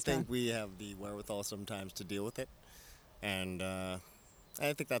 I'm I don't high-strung. think we have the wherewithal sometimes to deal with it. And I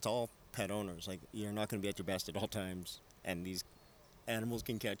think that's all pet owners. Like, you're not going to be at your best at all times. And these animals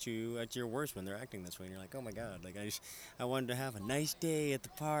can catch you at your worst when they're acting this way. And you're like, oh my God, like, I wanted to have a nice day at the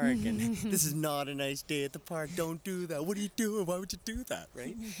park. And this is not a nice day at the park. Don't do that. What are you doing? Why would you do that?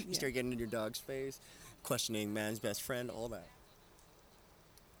 Right? Yeah. You start getting in your dog's face, questioning man's best friend, all that.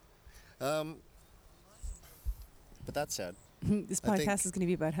 But that said, This I think- podcast is going to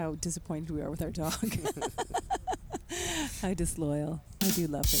be about how disappointed we are with our dog. How disloyal. I do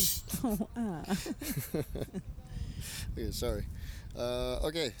love her. Oh, yeah, sorry.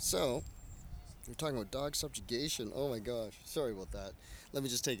 Okay, so we're talking about dog subjugation. Oh my gosh, sorry about that. Let me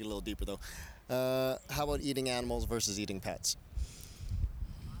just take it a little deeper though. How about eating animals versus eating pets?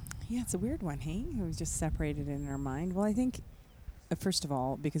 Yeah, it's a weird one, hey? It was just separated in our mind. Well, I think, first of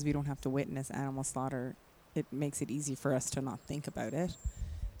all, because we don't have to witness animal slaughter, it makes it easy for us to not think about it.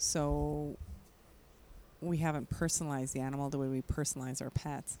 So we haven't personalized the animal the way we personalize our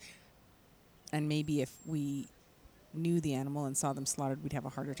pets. And maybe if we knew the animal and saw them slaughtered, we'd have a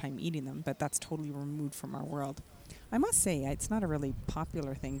harder time eating them, but that's totally removed from our world. I must say, it's not a really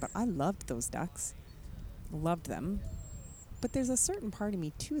popular thing, but I loved those ducks. Loved them. But there's a certain part of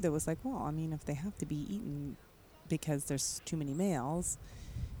me, too, that was like, well, I mean, if they have to be eaten because there's too many males,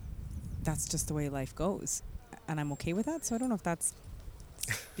 that's just the way life goes. And I'm okay with that, so I don't know if that's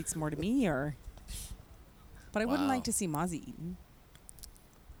speaks more to me, or. But I wouldn't Wow. like to see mozzie eaten.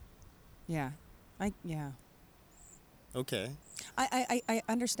 Yeah, yeah. Okay. I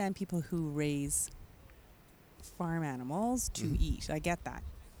understand people who raise farm animals to Mhm. eat. I get that.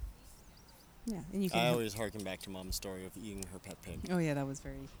 Yeah, and you can. I always harken back to Mom's story of eating her pet pig. Oh yeah, that was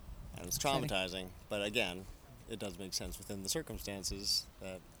very. And it's Upsetting. traumatizing, but again, it does make sense within the circumstances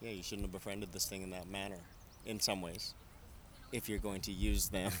that, yeah, you shouldn't have befriended this thing in that manner, in some ways, if you're going to use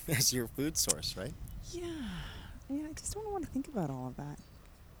them as your food source, right? Yeah, yeah. I just don't want to think about all of that.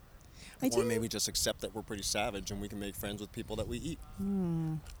 Or maybe just accept that we're pretty savage and we can make friends with people that we eat.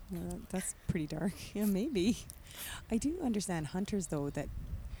 Yeah, that's pretty dark. Yeah, maybe. I do understand hunters though that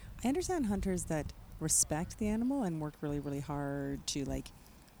respect the animal and work really, really hard to like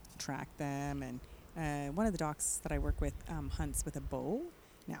track them. And one of the docs that I work with hunts with a bow.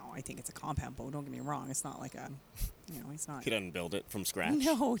 Now I think it's a compound bow. Don't get me wrong. It's not like a, it's not. He doesn't build it from scratch.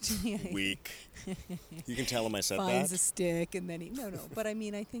 No, Weak. You can tell him I said finds a that. stick and then no. But I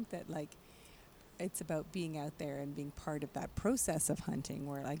mean, I think that like it's about being out there and being part of that process of hunting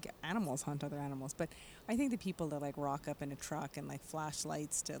where like animals hunt other animals. But I think the people that like rock up in a truck and like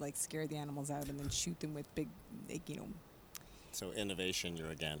flashlights to like scare the animals out and then shoot them with big, like, So innovation you're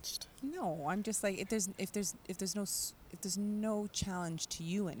against. no, I'm just like if there's no challenge to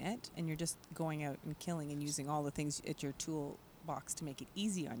you in it and you're just going out and killing and using all the things at your toolbox to make it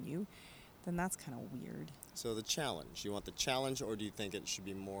easy on you, then that's kind of weird. So the challenge, you want the challenge, or do you think it should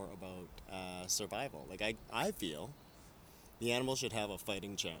be more about survival? Like I feel the animal should have a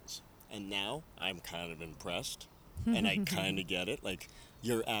fighting chance. And now I'm kind of impressed and I kind of get it. Like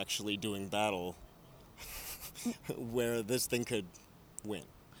you're actually doing battle where this thing could win.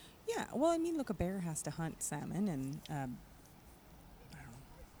 Yeah, well, I mean, look, a bear has to hunt salmon, and I don't know,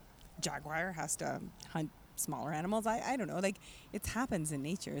 jaguar has to hunt smaller animals. I don't know. Like, it happens in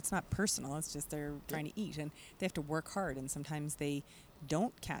nature. It's not personal. It's just they're trying to eat, and they have to work hard, and sometimes they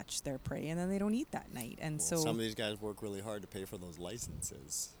don't catch their prey, and then they don't eat that night. And Well, so, some of these guys work really hard to pay for those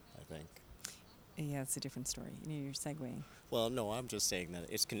licenses, I think. yeah, it's a different story. You're segueing. Well, no, I'm just saying that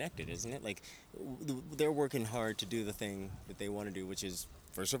it's connected, isn't it? Like, they're working hard to do the thing that they want to do, which is,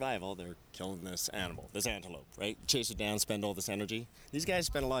 for survival, they're killing this animal, this antelope, right? Chase it down, spend all this energy. These guys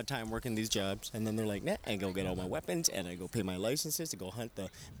spend a lot of time working these jobs, and then they're like, nah, I go get all my weapons, and I go pay my licenses to go hunt the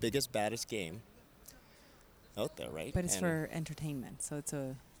biggest, baddest game out there, right? But it's And- for entertainment, so it's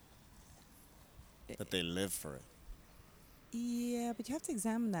a... But they live for it. Yeah, but you have to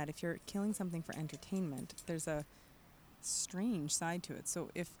examine that. If you're killing something for entertainment, there's a strange side to it. So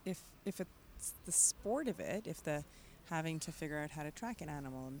if it's the sport of it, if the having to figure out how to track an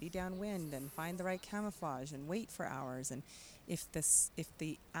animal and be downwind and find the right camouflage and wait for hours, and if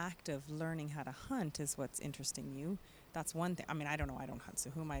the act of learning how to hunt is what's interesting you, that's one thing. I mean, I don't know, I don't hunt, so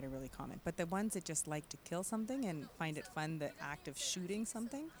who am I to really comment? But the ones that just like to kill something and find it fun, the act of shooting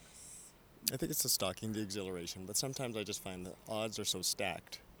something. I think it's the stalking, the exhilaration, but sometimes I just find the odds are so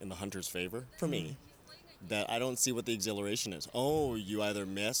stacked in the hunter's favor, for me, that I don't see what the exhilaration is. Oh, you either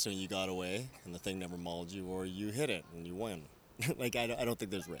missed and you got away and the thing never mauled you, or you hit it and you win. Like, I don't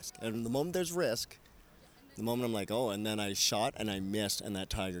think there's risk. And the moment there's risk, the moment I'm like, oh, and then I shot and I missed and that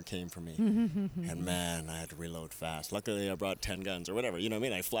tiger came for me. And man, I had to reload fast. Luckily, I brought 10 guns or whatever. You know what I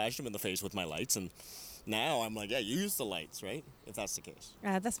mean? I flashed him in the face with my lights, and now I'm like, yeah, you use the lights, right? If that's the case.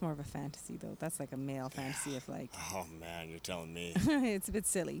 That's more of a fantasy, though. That's like a male fantasy of like... Oh, man, you're telling me. It's a bit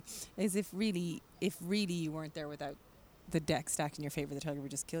silly. As if really you weren't there without the deck stacked in your favor, the tiger would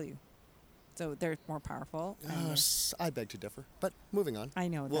just kill you. So they're more powerful. and they're- I beg to differ. But moving on. I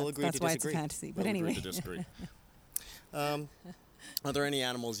know, We'll that's, agree that's to why disagree. it's a fantasy. But We'll anyway. agree to disagree. Are there any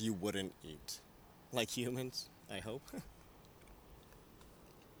animals you wouldn't eat? Like humans, I hope.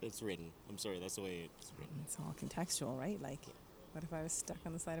 It's written. I'm sorry, that's the way it's written. It's all contextual, right? Like, what if I was stuck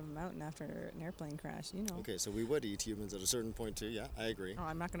on the side of a mountain after an airplane crash? You know. Okay, so we would eat humans at a certain point too. Yeah, I agree. Oh,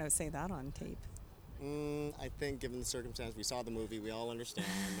 I'm not going to say that on tape. I think given the circumstance, we saw the movie, we all understand.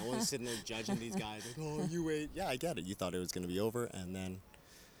 No one's sitting there judging these guys like, oh, you ate. Yeah, I get it. You thought it was going to be over, and then,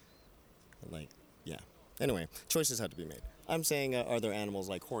 like, yeah. Anyway, choices had to be made. I'm saying, are there animals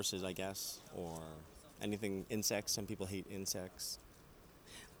like horses, I guess, or anything, insects? Some people hate insects.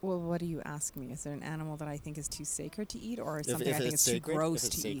 Well, what do you ask me? Is there an animal that I think is too sacred to eat, or If something I think it's is sacred, too gross if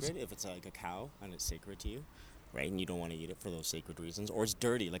it's to sacred, eat? if it's like a cow and it's sacred to you, right, and you don't want to eat it for those sacred reasons, or it's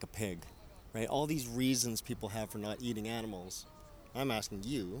dirty like a pig, right? All these reasons people have for not eating animals. I'm asking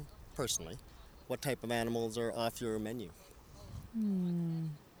you personally, what type of animals are off your menu? I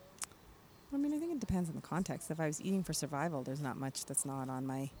mean, I think it depends on the context. If I was eating for survival, there's not much that's not on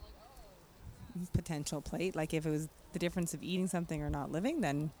my potential plate. Like if it was the difference of eating something or not living,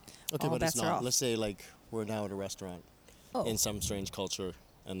 then Okay, all but it's bets are not. off. Let's say like we're now at a restaurant Oh. in some strange culture,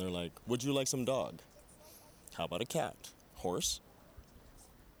 and they're like, "Would you like some dog? How about a cat? Horse?"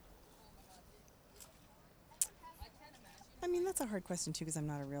 I mean, that's a hard question too because I'm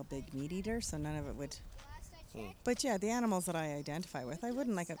not a real big meat eater, so none of it would. Last I checked, But yeah, the animals that I identify with, I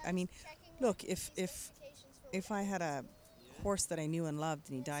wouldn't like. I mean, look, if I had a horse that I knew and loved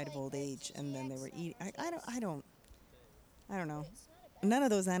and he died of old age and then they were eating, I don't know. None of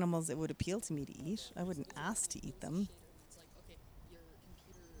those animals it would appeal to me to eat. I wouldn't ask to eat them.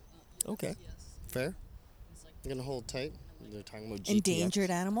 Okay, fair. You're gonna hold tight. They're talking about GTX.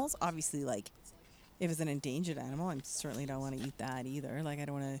 Endangered animals, obviously, like if it's an endangered animal, I certainly don't want to eat that either. Like I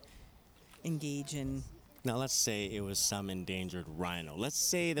don't want to engage in. Now let's say it was some endangered rhino. Let's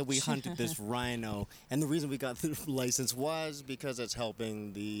say that we hunted this rhino, and the reason we got the license was because it's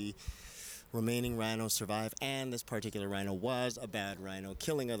helping the remaining rhinos survive, and this particular rhino was a bad rhino,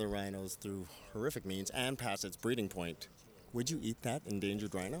 killing other rhinos through horrific means and past its breeding point. Would you eat that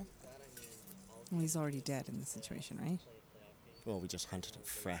endangered rhino? Well, he's already dead in this situation, right? Well, we just hunted it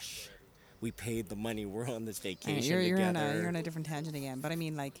fresh. We paid the money. We're on this I know, vacation you're together. you're on a different tangent again. But I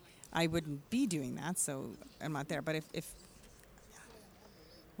mean, like, I wouldn't be doing that, so I'm not there. But if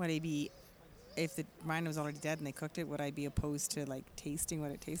would I be, if the rhino was already dead and they cooked it, would I be opposed to like tasting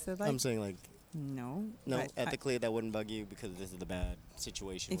what it tasted like? I'm saying like, No. no, but ethically that wouldn't bug you because this is the bad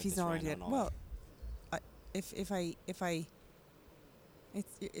situation if with he's this already rhino dead, and all well, if I,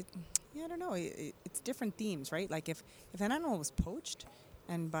 yeah, I don't know. It's different themes, right? Like if an animal was poached,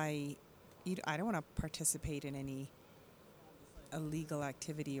 and by, I don't want to participate in any illegal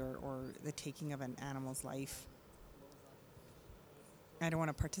activity or the taking of an animal's life. I don't want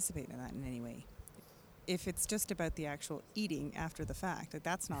to participate in that in any way. If it's just about the actual eating after the fact, like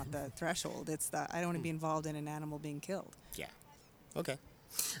that's not the threshold. It's that I don't want to be involved in an animal being killed. Yeah. Okay.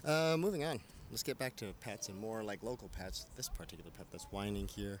 Moving on. Let's get back to pets and more like local pets. This particular pet that's whining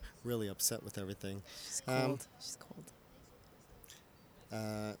here, really upset with everything. She's cold. She's cold.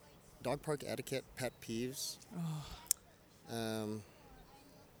 Dog park etiquette, pet peeves. Yeah.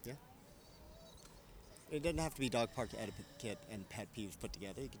 It doesn't have to be dog park etiquette and pet peeves put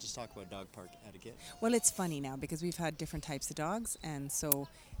together. You could just talk about dog park etiquette. Well, it's funny now because we've had different types of dogs, and so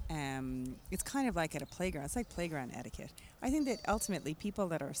it's kind of like at a playground. It's like playground etiquette. I think that ultimately people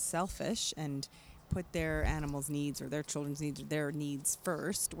that are selfish and put their animals' needs or their children's needs or their needs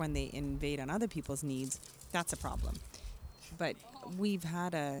first when they invade on other people's needs, that's a problem. But we've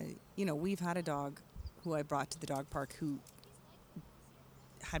had a dog who I brought to the dog park who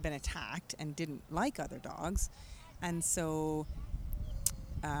had been attacked and didn't like other dogs, and so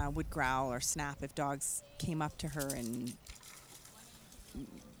would growl or snap if dogs came up to her and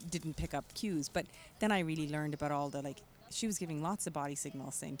didn't pick up cues. But then I really learned about all the, like, she was giving lots of body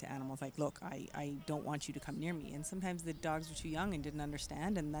signals saying to animals like, look, I don't want you to come near me. And sometimes the dogs were too young and didn't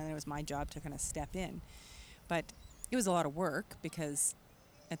understand, and then it was my job to kind of step in. But it was a lot of work because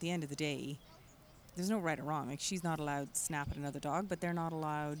at the end of the day, there's no right or wrong. Like, she's not allowed to snap at another dog, but they're not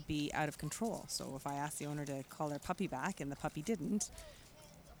allowed to be out of control. So if I asked the owner to call their puppy back and the puppy didn't,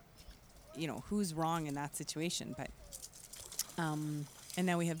 who's wrong in that situation? But and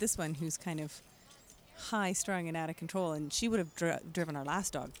now we have this one who's kind of high-strung and out of control, and she would have driven our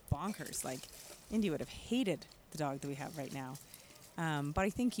last dog bonkers. Like, Indy would have hated the dog that we have right now. But I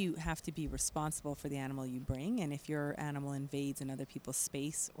think you have to be responsible for the animal you bring, and if your animal invades another people's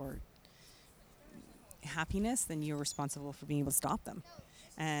space or happiness, then you're responsible for being able to stop them.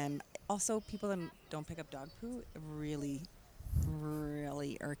 And also, people that don't pick up dog poo really,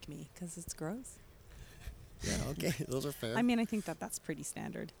 really irk me because it's gross. Yeah, okay, those are fair. I mean, I think that's pretty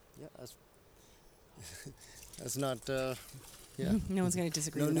standard. Yeah, that's not, yeah. No one's going to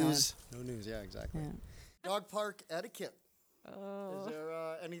disagree No with news. No news, yeah, exactly. that. Dog park etiquette. Oh. Is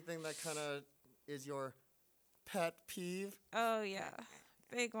there anything that kind of is your pet peeve? Oh yeah,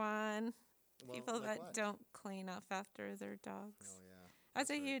 big one. Well, People like that what? don't clean up after their dogs. Oh, yeah. That's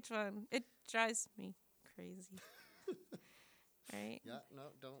a right. huge one. It drives me crazy. Right? Yeah, no,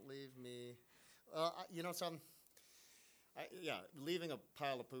 don't leave me. Leaving a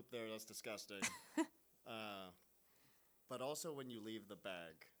pile of poop there, that's disgusting. But also when you leave the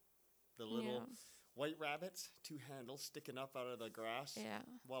bag, the little white rabbits, 2 handles sticking up out of the grass. Yeah.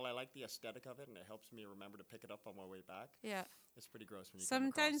 While I like the aesthetic of it and it helps me remember to pick it up on my way back, Yeah. it's pretty gross when you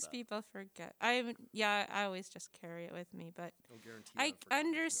Sometimes come across that. people forget. I always just carry it with me, but No guarantee I I'd forget what you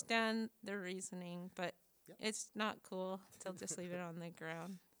understand the reasoning, but Yep. it's not cool to just leave it on the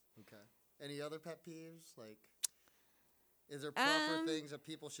ground. got. Okay. Any other pet peeves? Like, Is there proper things that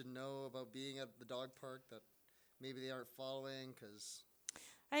people should know about being at the dog park that maybe they aren't following? Because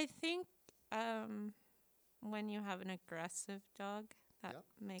I think when you have an aggressive dog, that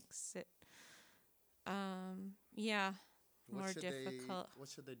makes it, more difficult. What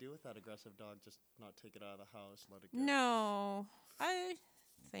should they do with that aggressive dog? Just not take it out of the house, let it go? No, I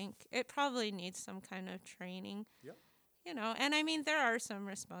think it probably needs some kind of training. Yep. You know, and I mean, there are some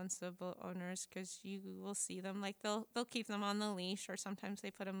responsible owners because you will see them, like they'll keep them on the leash, or sometimes they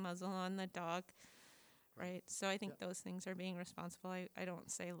put a muzzle on the dog, right? So I think those things are being responsible. I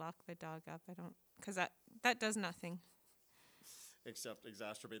don't say lock the dog up. I don't, because that does nothing. Except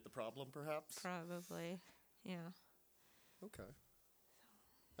exacerbate the problem, perhaps? Probably, yeah. Okay.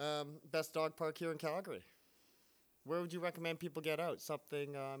 Best dog park here in Calgary. Where would you recommend people get out?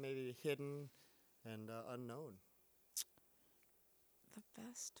 Something maybe hidden and unknown. The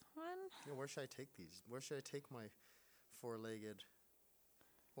best one? Yeah, where should I take these? Where should I take my four-legged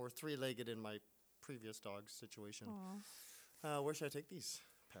or three-legged in my previous dog situation? Where should I take these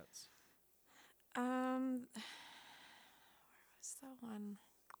pets? Where was that one?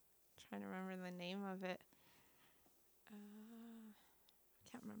 Trying to remember the name of it. I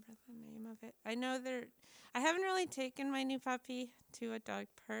can't remember the name of it. I know I haven't really taken my new puppy to a dog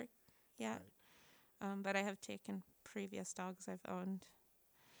park yet, but I have taken previous dogs I've owned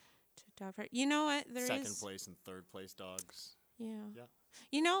to dog park. You know what? Second place and third place dogs. Yeah.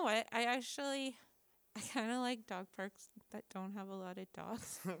 You know what? I kind of like dog parks that don't have a lot of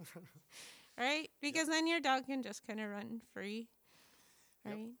dogs. Right? Because then your dog can just kind of run free.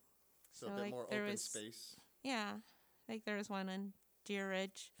 Right? Yep. So a bit more open space. Yeah. Like there was one on Deer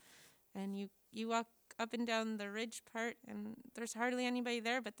Ridge, and you walk up and down the ridge part, and there's hardly anybody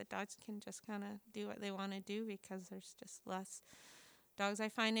there, but the dogs can just kind of do what they want to do because there's just less dogs. I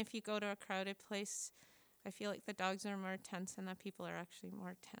find if you go to a crowded place, I feel like the dogs are more tense and the people are actually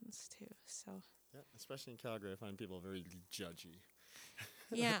more tense too. So yeah, especially in Calgary, I find people very judgy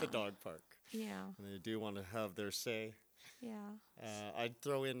yeah. at the dog park. Yeah. And they do want to have their say. Yeah. I'd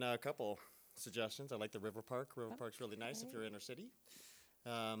throw in a couple suggestions. I like the River Park. River Park's really nice if you're inner city.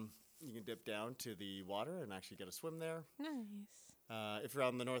 You can dip down to the water and actually get a swim there. Nice. If you're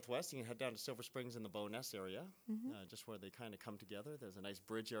out in the northwest, you can head down to Silver Springs in the Bowness area, just where they kind of come together. There's a nice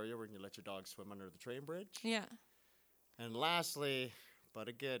bridge area where you can let your dog swim under the train bridge. Yeah. And lastly, but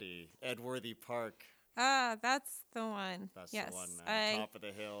a goodie, Edworthy Park. Ah, that's the one. That's yes. the one, man. Top of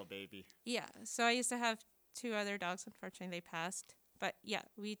the hill, baby. Yeah. So I used to have 2 other dogs. Unfortunately, they passed. But yeah,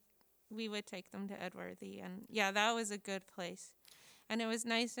 we would take them to Edworthy, and yeah, that was a good place. And it was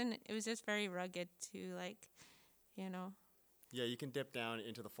nice, and it was just very rugged too, like, you know. Yeah, you can dip down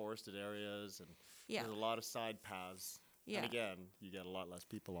into the forested areas, and there's a lot of side paths. Yeah. And again, you get a lot less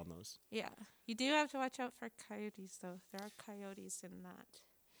people on those. Yeah. You do have to watch out for coyotes, though. There are coyotes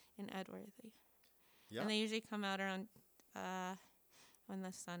in Edworthy. Yeah. And they usually come out around when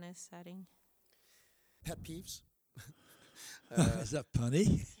the sun is setting. Pet peeves? Is that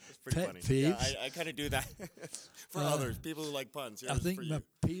punny? It's pretty Pet funny. peeves? Yeah, I kind of do that for others, people who like puns. I think my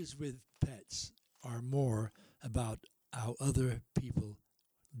peeves with pets are more about how other people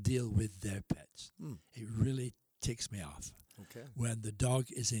deal with their pets. It really ticks me off when the dog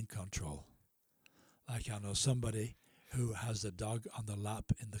is in control. Like I know somebody who has the dog on the lap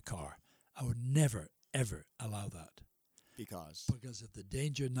in the car. I would never, ever allow that. Because of the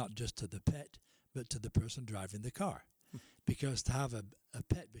danger, not just to the pet, but to the person driving the car. Because to have a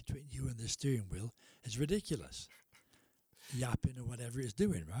pet between you and the steering wheel is ridiculous. Yapping or whatever it's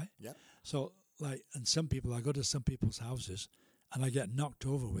doing, right? Yeah. So, like, and I go to some people's houses and I get knocked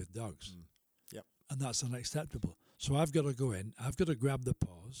over with dogs. Yep. And that's unacceptable. So I've got to go in, I've got to grab the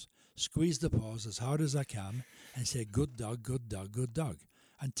paws, squeeze the paws as hard as I can and say, good dog, good dog, good dog.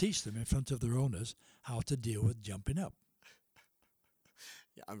 And teach them in front of their owners how to deal with jumping up.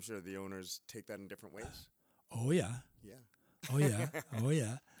 Yeah, I'm sure the owners take that in different ways. Oh, yeah. Yeah. Oh, yeah. Oh,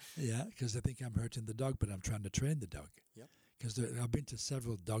 yeah. Yeah, because they think I'm hurting the dog, but I'm trying to train the dog. Yep. Because I've been to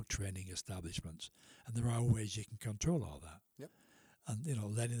several dog training establishments, and there are ways you can control all that. Yep. And, you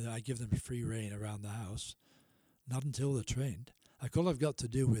know, I give them free rein around the house, not until they're trained. Like all I've got to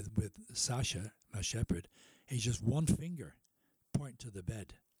do with Sasha, my shepherd, is just one finger point to the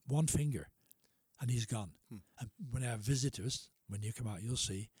bed. One finger. And he's gone. And when I have visitors, when you come out, you'll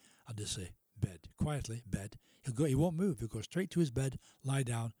see, I'll just say, bed. Quietly, bed. He won't move. He'll go straight to his bed, lie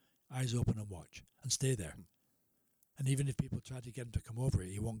down, eyes open and watch, and stay there. And even if people try to get him to come over,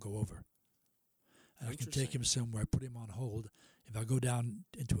 he won't go over. And I can take him somewhere, put him on hold. If I go down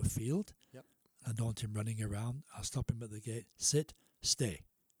into a field, I don't want him running around, I'll stop him at the gate, sit, stay.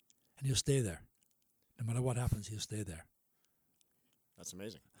 And he'll stay there. No matter what happens, he'll stay there. That's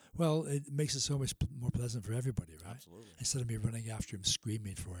amazing. Well, it makes it so much more pleasant for everybody, right? Absolutely. Instead of me running after him,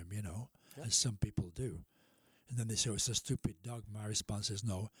 screaming for him, Yeah. as some people do. And then they say, oh, it's a stupid dog. My response is,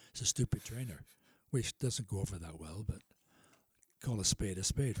 no, it's a stupid trainer, which doesn't go over that well, but call a spade,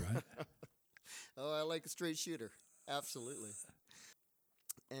 right? Oh, I like a straight shooter. Absolutely.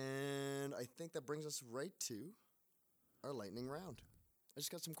 And I think that brings us right to our lightning round. I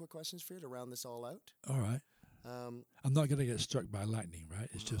just got some quick questions for you to round this all out. All right. Um, I'm not going to get struck by lightning, right?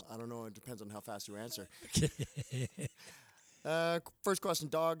 It's just... I don't know. It depends on how fast you answer. Okay. First question,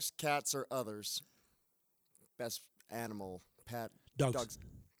 dogs, cats, or others? Best animal, pet? Dogs.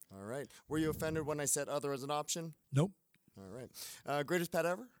 All right. Were you offended when I said other as an option? Nope. All right. Greatest pet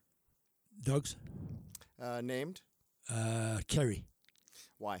ever? Dogs. Named? Kerry.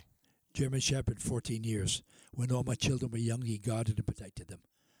 Why? German Shepherd, 14 years. When all my children were young, he guarded and protected them.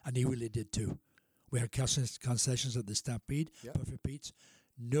 And he really did too. We had concessions at the Stampede, Yep. Puffer Pete's.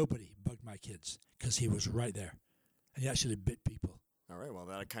 Nobody bugged my kids because he was right there. And he actually bit people. All right. Well,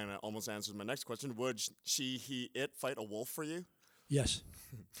 that kind of almost answers my next question. Would she, he, it fight a wolf for you? Yes.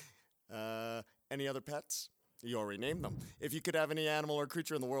 Any other pets? You already named them. If you could have any animal or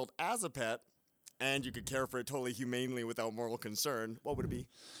creature in the world as a pet, and you could care for it totally humanely without moral concern, what would it be?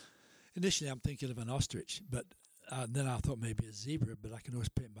 Initially, I'm thinking of an ostrich, but then I thought maybe a zebra, but I can always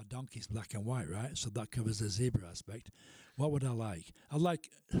paint my donkeys black and white, right? So that covers the zebra aspect. What would I like? I'd like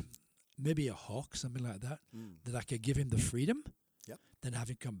maybe a hawk, something like that, that I could give him the freedom, Yep. then have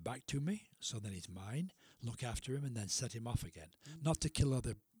him come back to me, so then he's mine, look after him, and then set him off again. Not to kill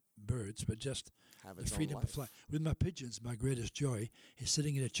other birds, but just Have the its own freedom to life. fly. With my pigeons, my greatest joy is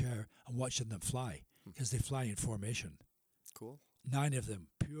sitting in a chair and watching them fly, because they fly in formation. Cool. 9 of them,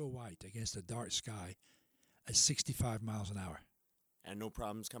 pure white against a dark sky at 65 miles an hour. And no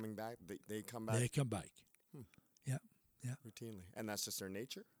problems coming back? They come back They come back. Yeah, yeah, routinely. And that's just their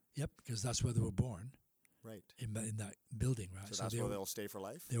nature? yep, because that's where they were born, Right. in that building, right? So that's they, where they'll stay for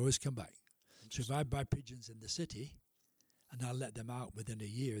life? they always come back. So if I buy pigeons in the city and I let them out within a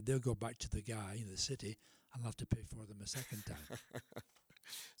year, they'll go back to the guy in the city and I'll have to pay for them a second time.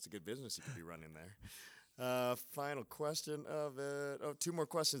 It's a good business you could be running there. Final question of it. Oh, 2 more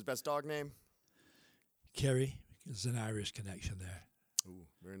questions. Best dog name? Kerry, there's an Irish connection there. Ooh,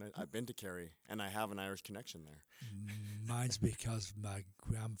 very nice. I've been to Kerry, and I have an Irish connection there. Mine's because my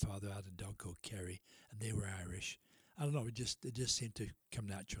grandfather had a dog called Kerry, and they were Irish. I don't know, it just seemed to come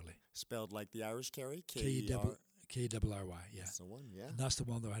naturally. Spelled like the Irish Kerry? K-E-R-R-Y, yeah. That's the one, yeah. And that's the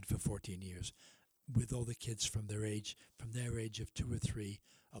one that I had for 14 years, with all the kids from their age of 2 or 3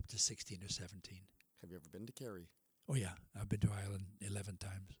 up to 16 or 17. Have you ever been to Kerry? Oh yeah, I've been to Ireland 11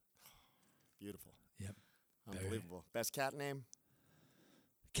 times. Beautiful. Yep. Very. Unbelievable. Best cat name?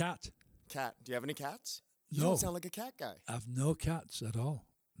 Cat. Cat. Do you have any cats? You No. don't sound like a cat guy. I've no cats at all.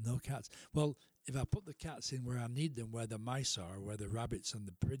 No cats. Well, if I put the cats in where I need them, where the mice are, where the rabbits and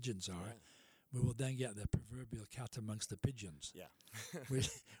the pigeons are, Yeah. we will then get the proverbial cat amongst the pigeons, Yeah. which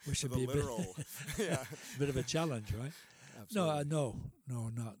should The be a literal. Yeah. bit of a challenge, right? Absolutely. No,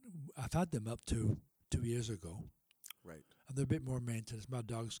 not. I've had them up to 2 years ago, Right. and they're a bit more maintenance. My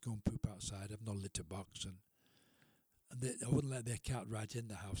dogs go and poop outside. I've no litter box, and I wouldn't let their cat right in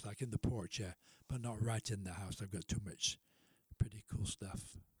the house, like in the porch, yeah, but not right in the house. I've got too much pretty cool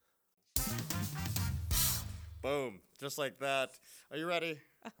stuff. Boom. Just like that. Are you ready?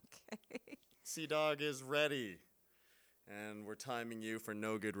 Okay. Sea Dog is ready. And we're timing you for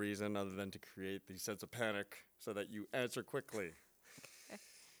no good reason other than to create the sense of panic so that you answer quickly.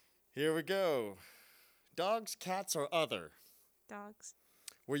 Here we go. Dogs, cats, or other? Dogs.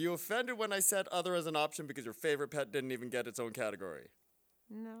 Were you offended when I said other as an option because your favorite pet didn't even get its own category?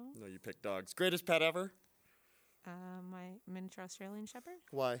 No. No, you picked dogs. Greatest pet ever? My miniature Australian Shepherd.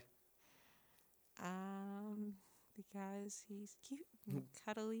 Why? Because he's cute and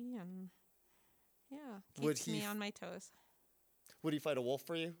cuddly and yeah, Would keeps he me f- on my toes. Would he fight a wolf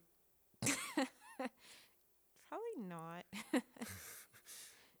for you? Probably not.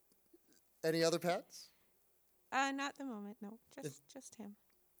 Any other pets? Not at the moment. No, just him.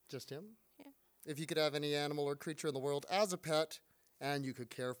 Just him? Yeah. If you could have any animal or creature in the world as a pet, and you could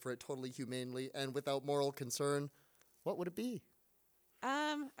care for it totally humanely and without moral concern, what would it be?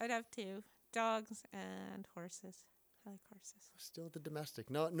 I'd have 2 dogs and horses. I like horses. Still the domestic.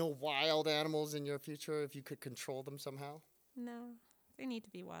 No wild animals in your future if you could control them somehow? No, they need to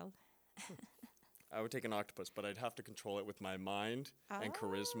be wild. I would take an octopus, but I'd have to control it with my mind and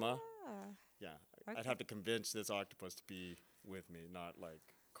charisma. Ah, Yeah, I'd Okay. have to convince this octopus to be with me, not like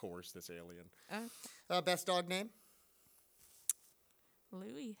coerce this alien. okay. Best dog name?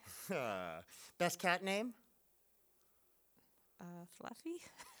 Louis. Best cat name? Fluffy.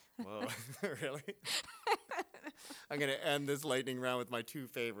 Whoa, really? I'm going to end this lightning round with my two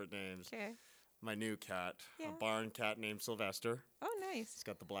favorite names. Okay. My new cat, Yeah. a barn cat named Sylvester. Oh, nice. He's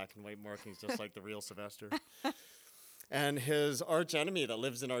got the black and white markings just like the real Sylvester. And his arch enemy that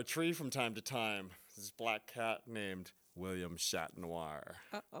lives in our tree from time to time, this black cat named William Chatnoir.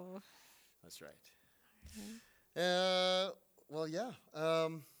 Uh-oh. That's right. Okay. Well, yeah.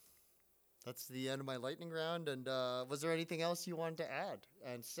 That's the end of my lightning round. And was there anything else you wanted to add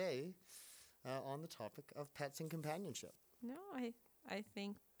and say on the topic of pets and companionship? No, I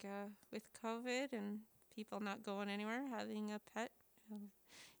think with COVID and people not going anywhere, having a pet will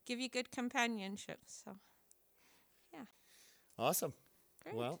give you good companionship. So, yeah. Awesome.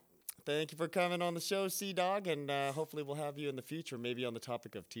 Great. Well, thank you for coming on the show, Sea Dog, and hopefully we'll have you in the future, maybe on the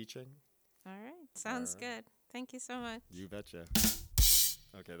topic of teaching. All right. Sounds good. Thank you so much. You betcha.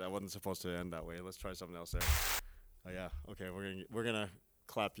 Okay, that wasn't supposed to end that way. Let's try something else there. Oh yeah. Okay, we're gonna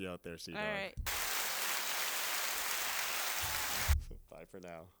clap you out there, Sea Dog. All right. Bye for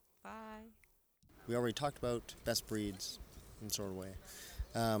now. Bye. We already talked about best breeds in sort of way.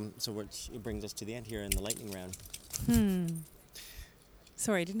 So it brings us to the end here in the lightning round.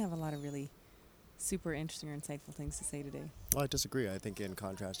 Sorry, I didn't have a lot of really super interesting or insightful things to say today. Well, I disagree. I think in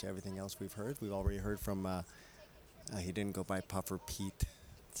contrast to everything else we've already heard from, he didn't go by Puffer Pete.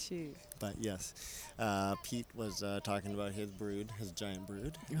 Shoot. But yes, Pete was talking about his brood, his giant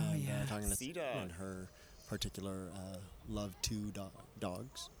brood. Oh, and, yes. talking to Sea Dog. and her particular love to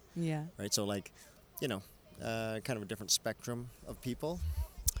dogs. Yeah. Right, so like, kind of a different spectrum of people.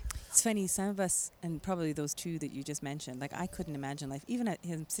 It's funny, some of us, and probably those two that you just mentioned, like I couldn't imagine life. Even at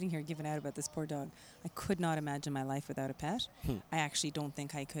him sitting here giving out about this poor dog, I could not imagine my life without a pet. I actually don't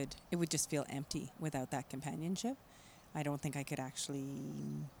think I could. It would just feel empty without that companionship. I don't think I could actually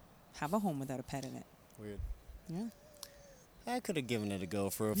have a home without a pet in it. Weird. Yeah. I could have given it a go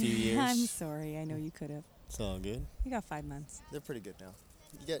for a few years. I'm sorry. I know you could have. It's all good. You got 5 months. They're pretty good now.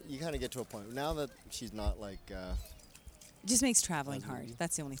 You kind of get to a point now that she's not like. It just makes traveling That's hard. easy.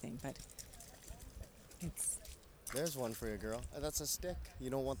 That's the only thing. But it's There's one for you, girl. That's a stick. You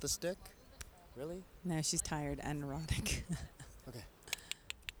don't want the stick, really? now she's tired and neurotic. Okay.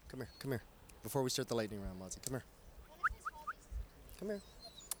 Come here. Before we start the lightning round, Mozzie, come here. Come here.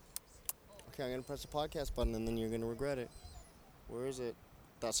 Okay, I'm gonna press the podcast button and then you're gonna regret it. Where is it?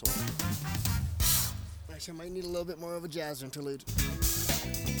 That's the one. Actually, I might need a little bit more of a jazz interlude.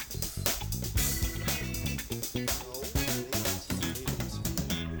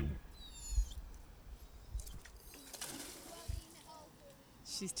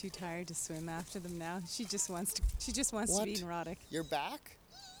 She's too tired to swim after them now. She just wants to What? be neurotic. You're back?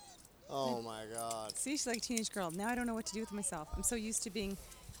 Oh my god. See, she's like a teenage girl. Now I don't know what to do with myself. I'm so used to being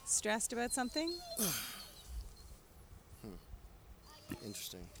stressed about something.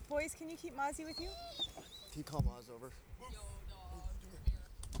 Interesting. Boys, can you keep Mozzie with you? Can you call Moz over?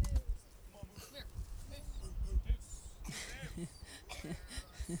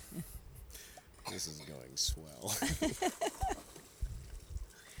 This is going swell.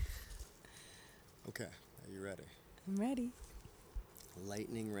 Okay, are you ready? I'm ready.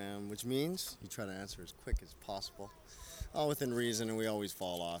 Lightning round, which means you try to answer as quick as possible. All within reason, and we always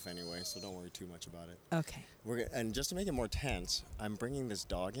fall off anyway, so don't worry too much about it. Okay. And just to make it more tense, I'm bringing this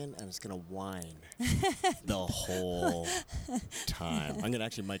dog in, and it's gonna whine the whole time. I'm gonna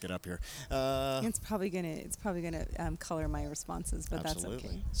actually mic it up here. It's probably gonna color my responses, but that's okay.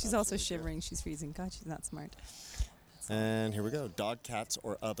 Absolutely. She's also Absolutely, yeah. shivering. She's freezing. God, she's not smart. And here we go. Dog, cats,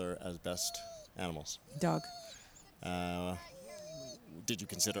 or other as best animals. Dog. Did you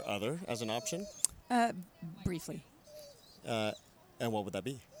consider other as an option? Briefly. And what would that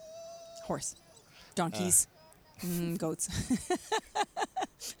be? Horse. Donkeys. Goats.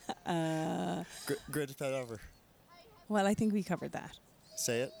 Greatest pet ever. Well, I think we covered that.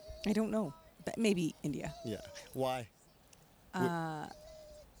 Say it. I don't know. But maybe India. Yeah. Why?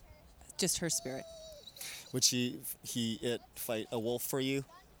 Just her spirit. Would it fight a wolf for you?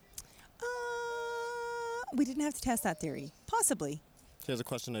 We didn't have to test that theory. Possibly. Here's a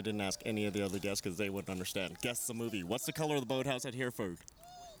question I didn't ask any of the other guests because they wouldn't understand. Guess the movie. What's the color of the boathouse at Hereford?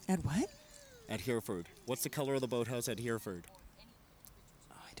 At what? At Hereford. What's the color of the boathouse at Hereford?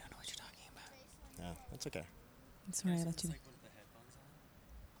 Oh, I don't know what you're talking about. Yeah, that's okay. I'm sorry, I let you.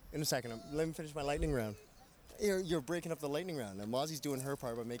 In a second, let me finish my lightning round. You're breaking up the lightning round. And Mozzie's doing her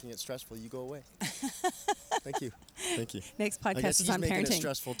part by making it stressful. You go away. Thank you. Next I guess podcast is he's on making it parenting.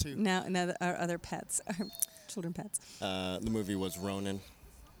 stressful too. Now our other pets, our children pets. The movie was Ronin.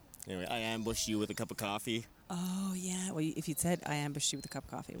 Anyway, I ambushed you with a cup of coffee. Oh yeah. Well, if you'd said I ambushed you with a cup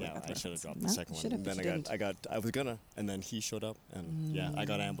of coffee, Yeah, I should have dropped the No, second should one. have, And but you then didn't. I was gonna, and then he showed up, and yeah, I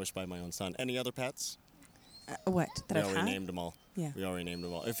got ambushed by my own son. Any other pets? What? That We I've already had? named them all. Yeah. We already named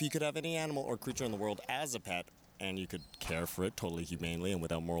them all. If you could have any animal or creature in the world as a pet, and you could care for it totally humanely and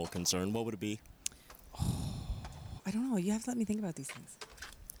without moral concern, what would it be? I don't know. You have to let me think about these things.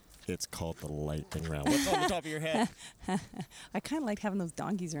 It's called the lightning round. What's on the top of your head? I kind of liked having those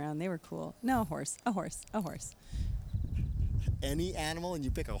donkeys around. They were cool. No, a horse. A horse. A horse. Any animal, and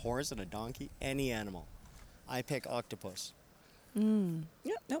you pick a horse and a donkey? Any animal. I pick octopus. Yep.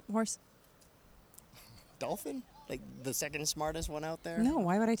 Nope. Horse. Dolphin? Like the second smartest one out there? No.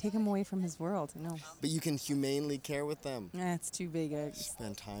 Why would I take him away from his world? No. But you can humanely care with them. That's too big a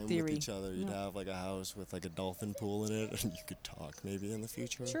Spend time theory. with each other. You'd No. have like a house with like a dolphin pool in it, and you could talk maybe in the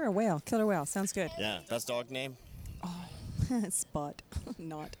future. Sure, a whale. Killer whale. Sounds good. Yeah, best dog name? Spot.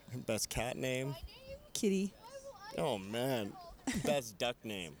 Not. Best cat name? Kitty. Oh man. Best duck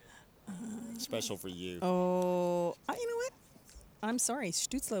name? Special for you. Oh, you know what? I'm sorry.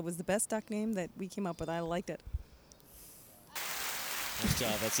 Stutzla was the best duck name that we came up with. I liked it. Nice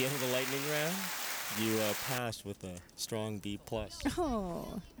job. That's the end of the lightning round. You passed with a strong B+.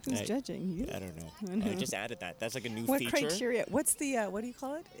 Oh, who's Hey, judging? You? I don't know. I just added that. That's like a new What feature. criteria? What's the, what do you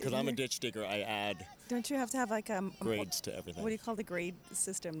call it? Because I'm a ditch digger, I add Don't you have to have like grades to everything. what do you call the grade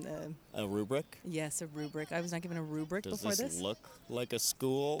system? A rubric? Yes, a rubric. I was not given a rubric Does before this this. look like a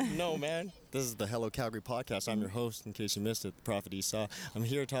school? No, man. This is the Hello Calgary podcast. I'm your host, in case you missed it, Prophet Esau. I'm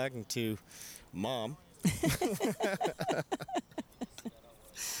here talking to Mom.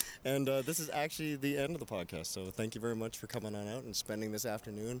 And this is actually the end of the podcast. So thank you very much for coming on out and spending this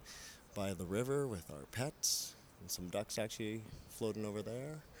afternoon by the river with our pets and some ducks actually floating over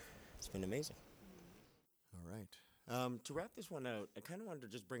there. It's been amazing. All right. To wrap this one out, I kind of wanted to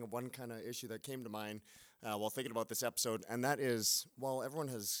just bring up one kind of issue that came to mind while thinking about this episode, and that is, while everyone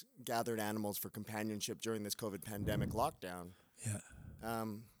has gathered animals for companionship during this COVID pandemic lockdown, Yeah.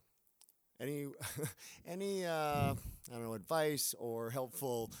 any I don't know, advice or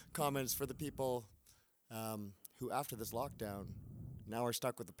helpful comments for the people who, after this lockdown, now are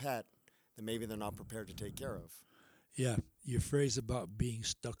stuck with a pet that maybe they're not prepared to take care of? Yeah, your phrase about being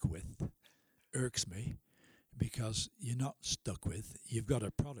stuck with irks me because you're not stuck with. You've got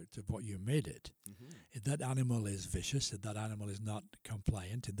a product of what you made it. Mm-hmm. If that animal is vicious, if that animal is not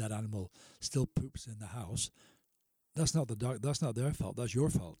compliant, if that animal still poops in the house, that's not the dog. That's not their fault. That's your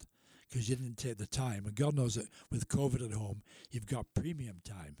fault because you didn't take the time. And God knows that with COVID at home, you've got premium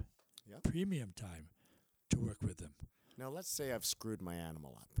time. Yep. Premium time to work with them. Now, let's say I've screwed my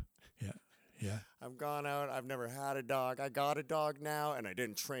animal up. Yeah. Yeah. I've gone out, I've never had a dog. I got a dog now, and I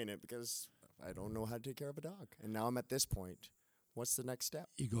didn't train it because I don't know how to take care of a dog. And now I'm at this point. What's the next step?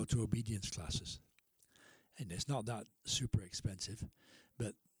 You go to obedience classes. And it's not that super expensive,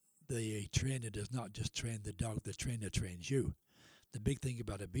 but the trainer does not just train the dog, the trainer trains you. The big thing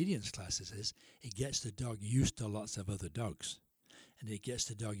about obedience classes is it gets the dog used to lots of other dogs. And it gets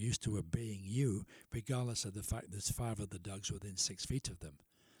the dog used to obeying you, regardless of the fact there's 5 other dogs within 6 feet of them.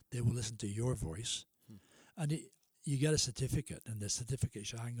 They will listen to your voice. And you get a certificate, and the certificate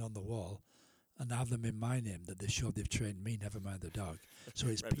should hang on the wall and have them in my name that they show they've trained me, never mind the dog. So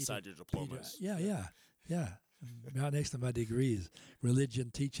it's Right beside your diplomas. Yeah. Right next to my degrees, religion,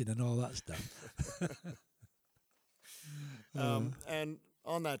 teaching, and all that stuff. And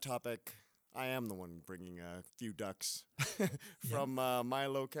on that topic, I am the one bringing a few ducks from my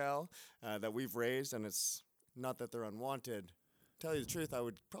locale that we've raised, and it's not that they're unwanted. Tell you the truth, I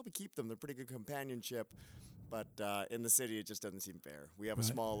would probably keep them. They're pretty good companionship, but in the city, it just doesn't seem fair. We have a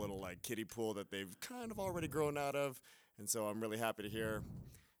Right. small little like kiddie pool that they've kind of already grown out of, and so I'm really happy to hear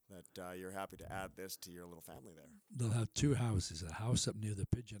that you're happy to add this to your little family there. They'll have 2 houses, a house up near the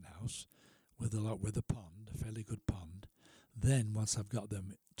pigeon house with a pond, a fairly good pond. Then once I've got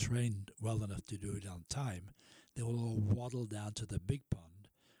them trained well enough to do it on time, they will all waddle down to the big pond,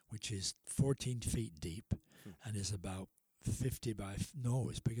 which is 14 feet deep and is about 50 by, no,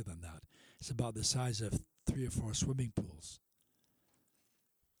 it's bigger than that. It's about the size of 3 or 4 swimming pools,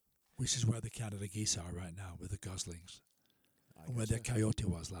 which is where the Canada geese are right now with the goslings, and where the coyote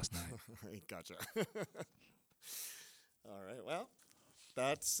was last night. Gotcha. All right. Well,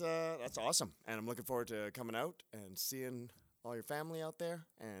 that's awesome, and I'm looking forward to coming out and seeing all your family out there.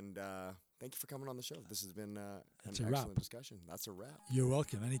 And thank you for coming on the show. This has been an It's a wrap. excellent discussion. That's a wrap. You're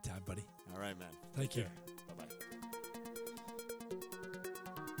welcome anytime, buddy. All right, man. Thank you. Bye bye.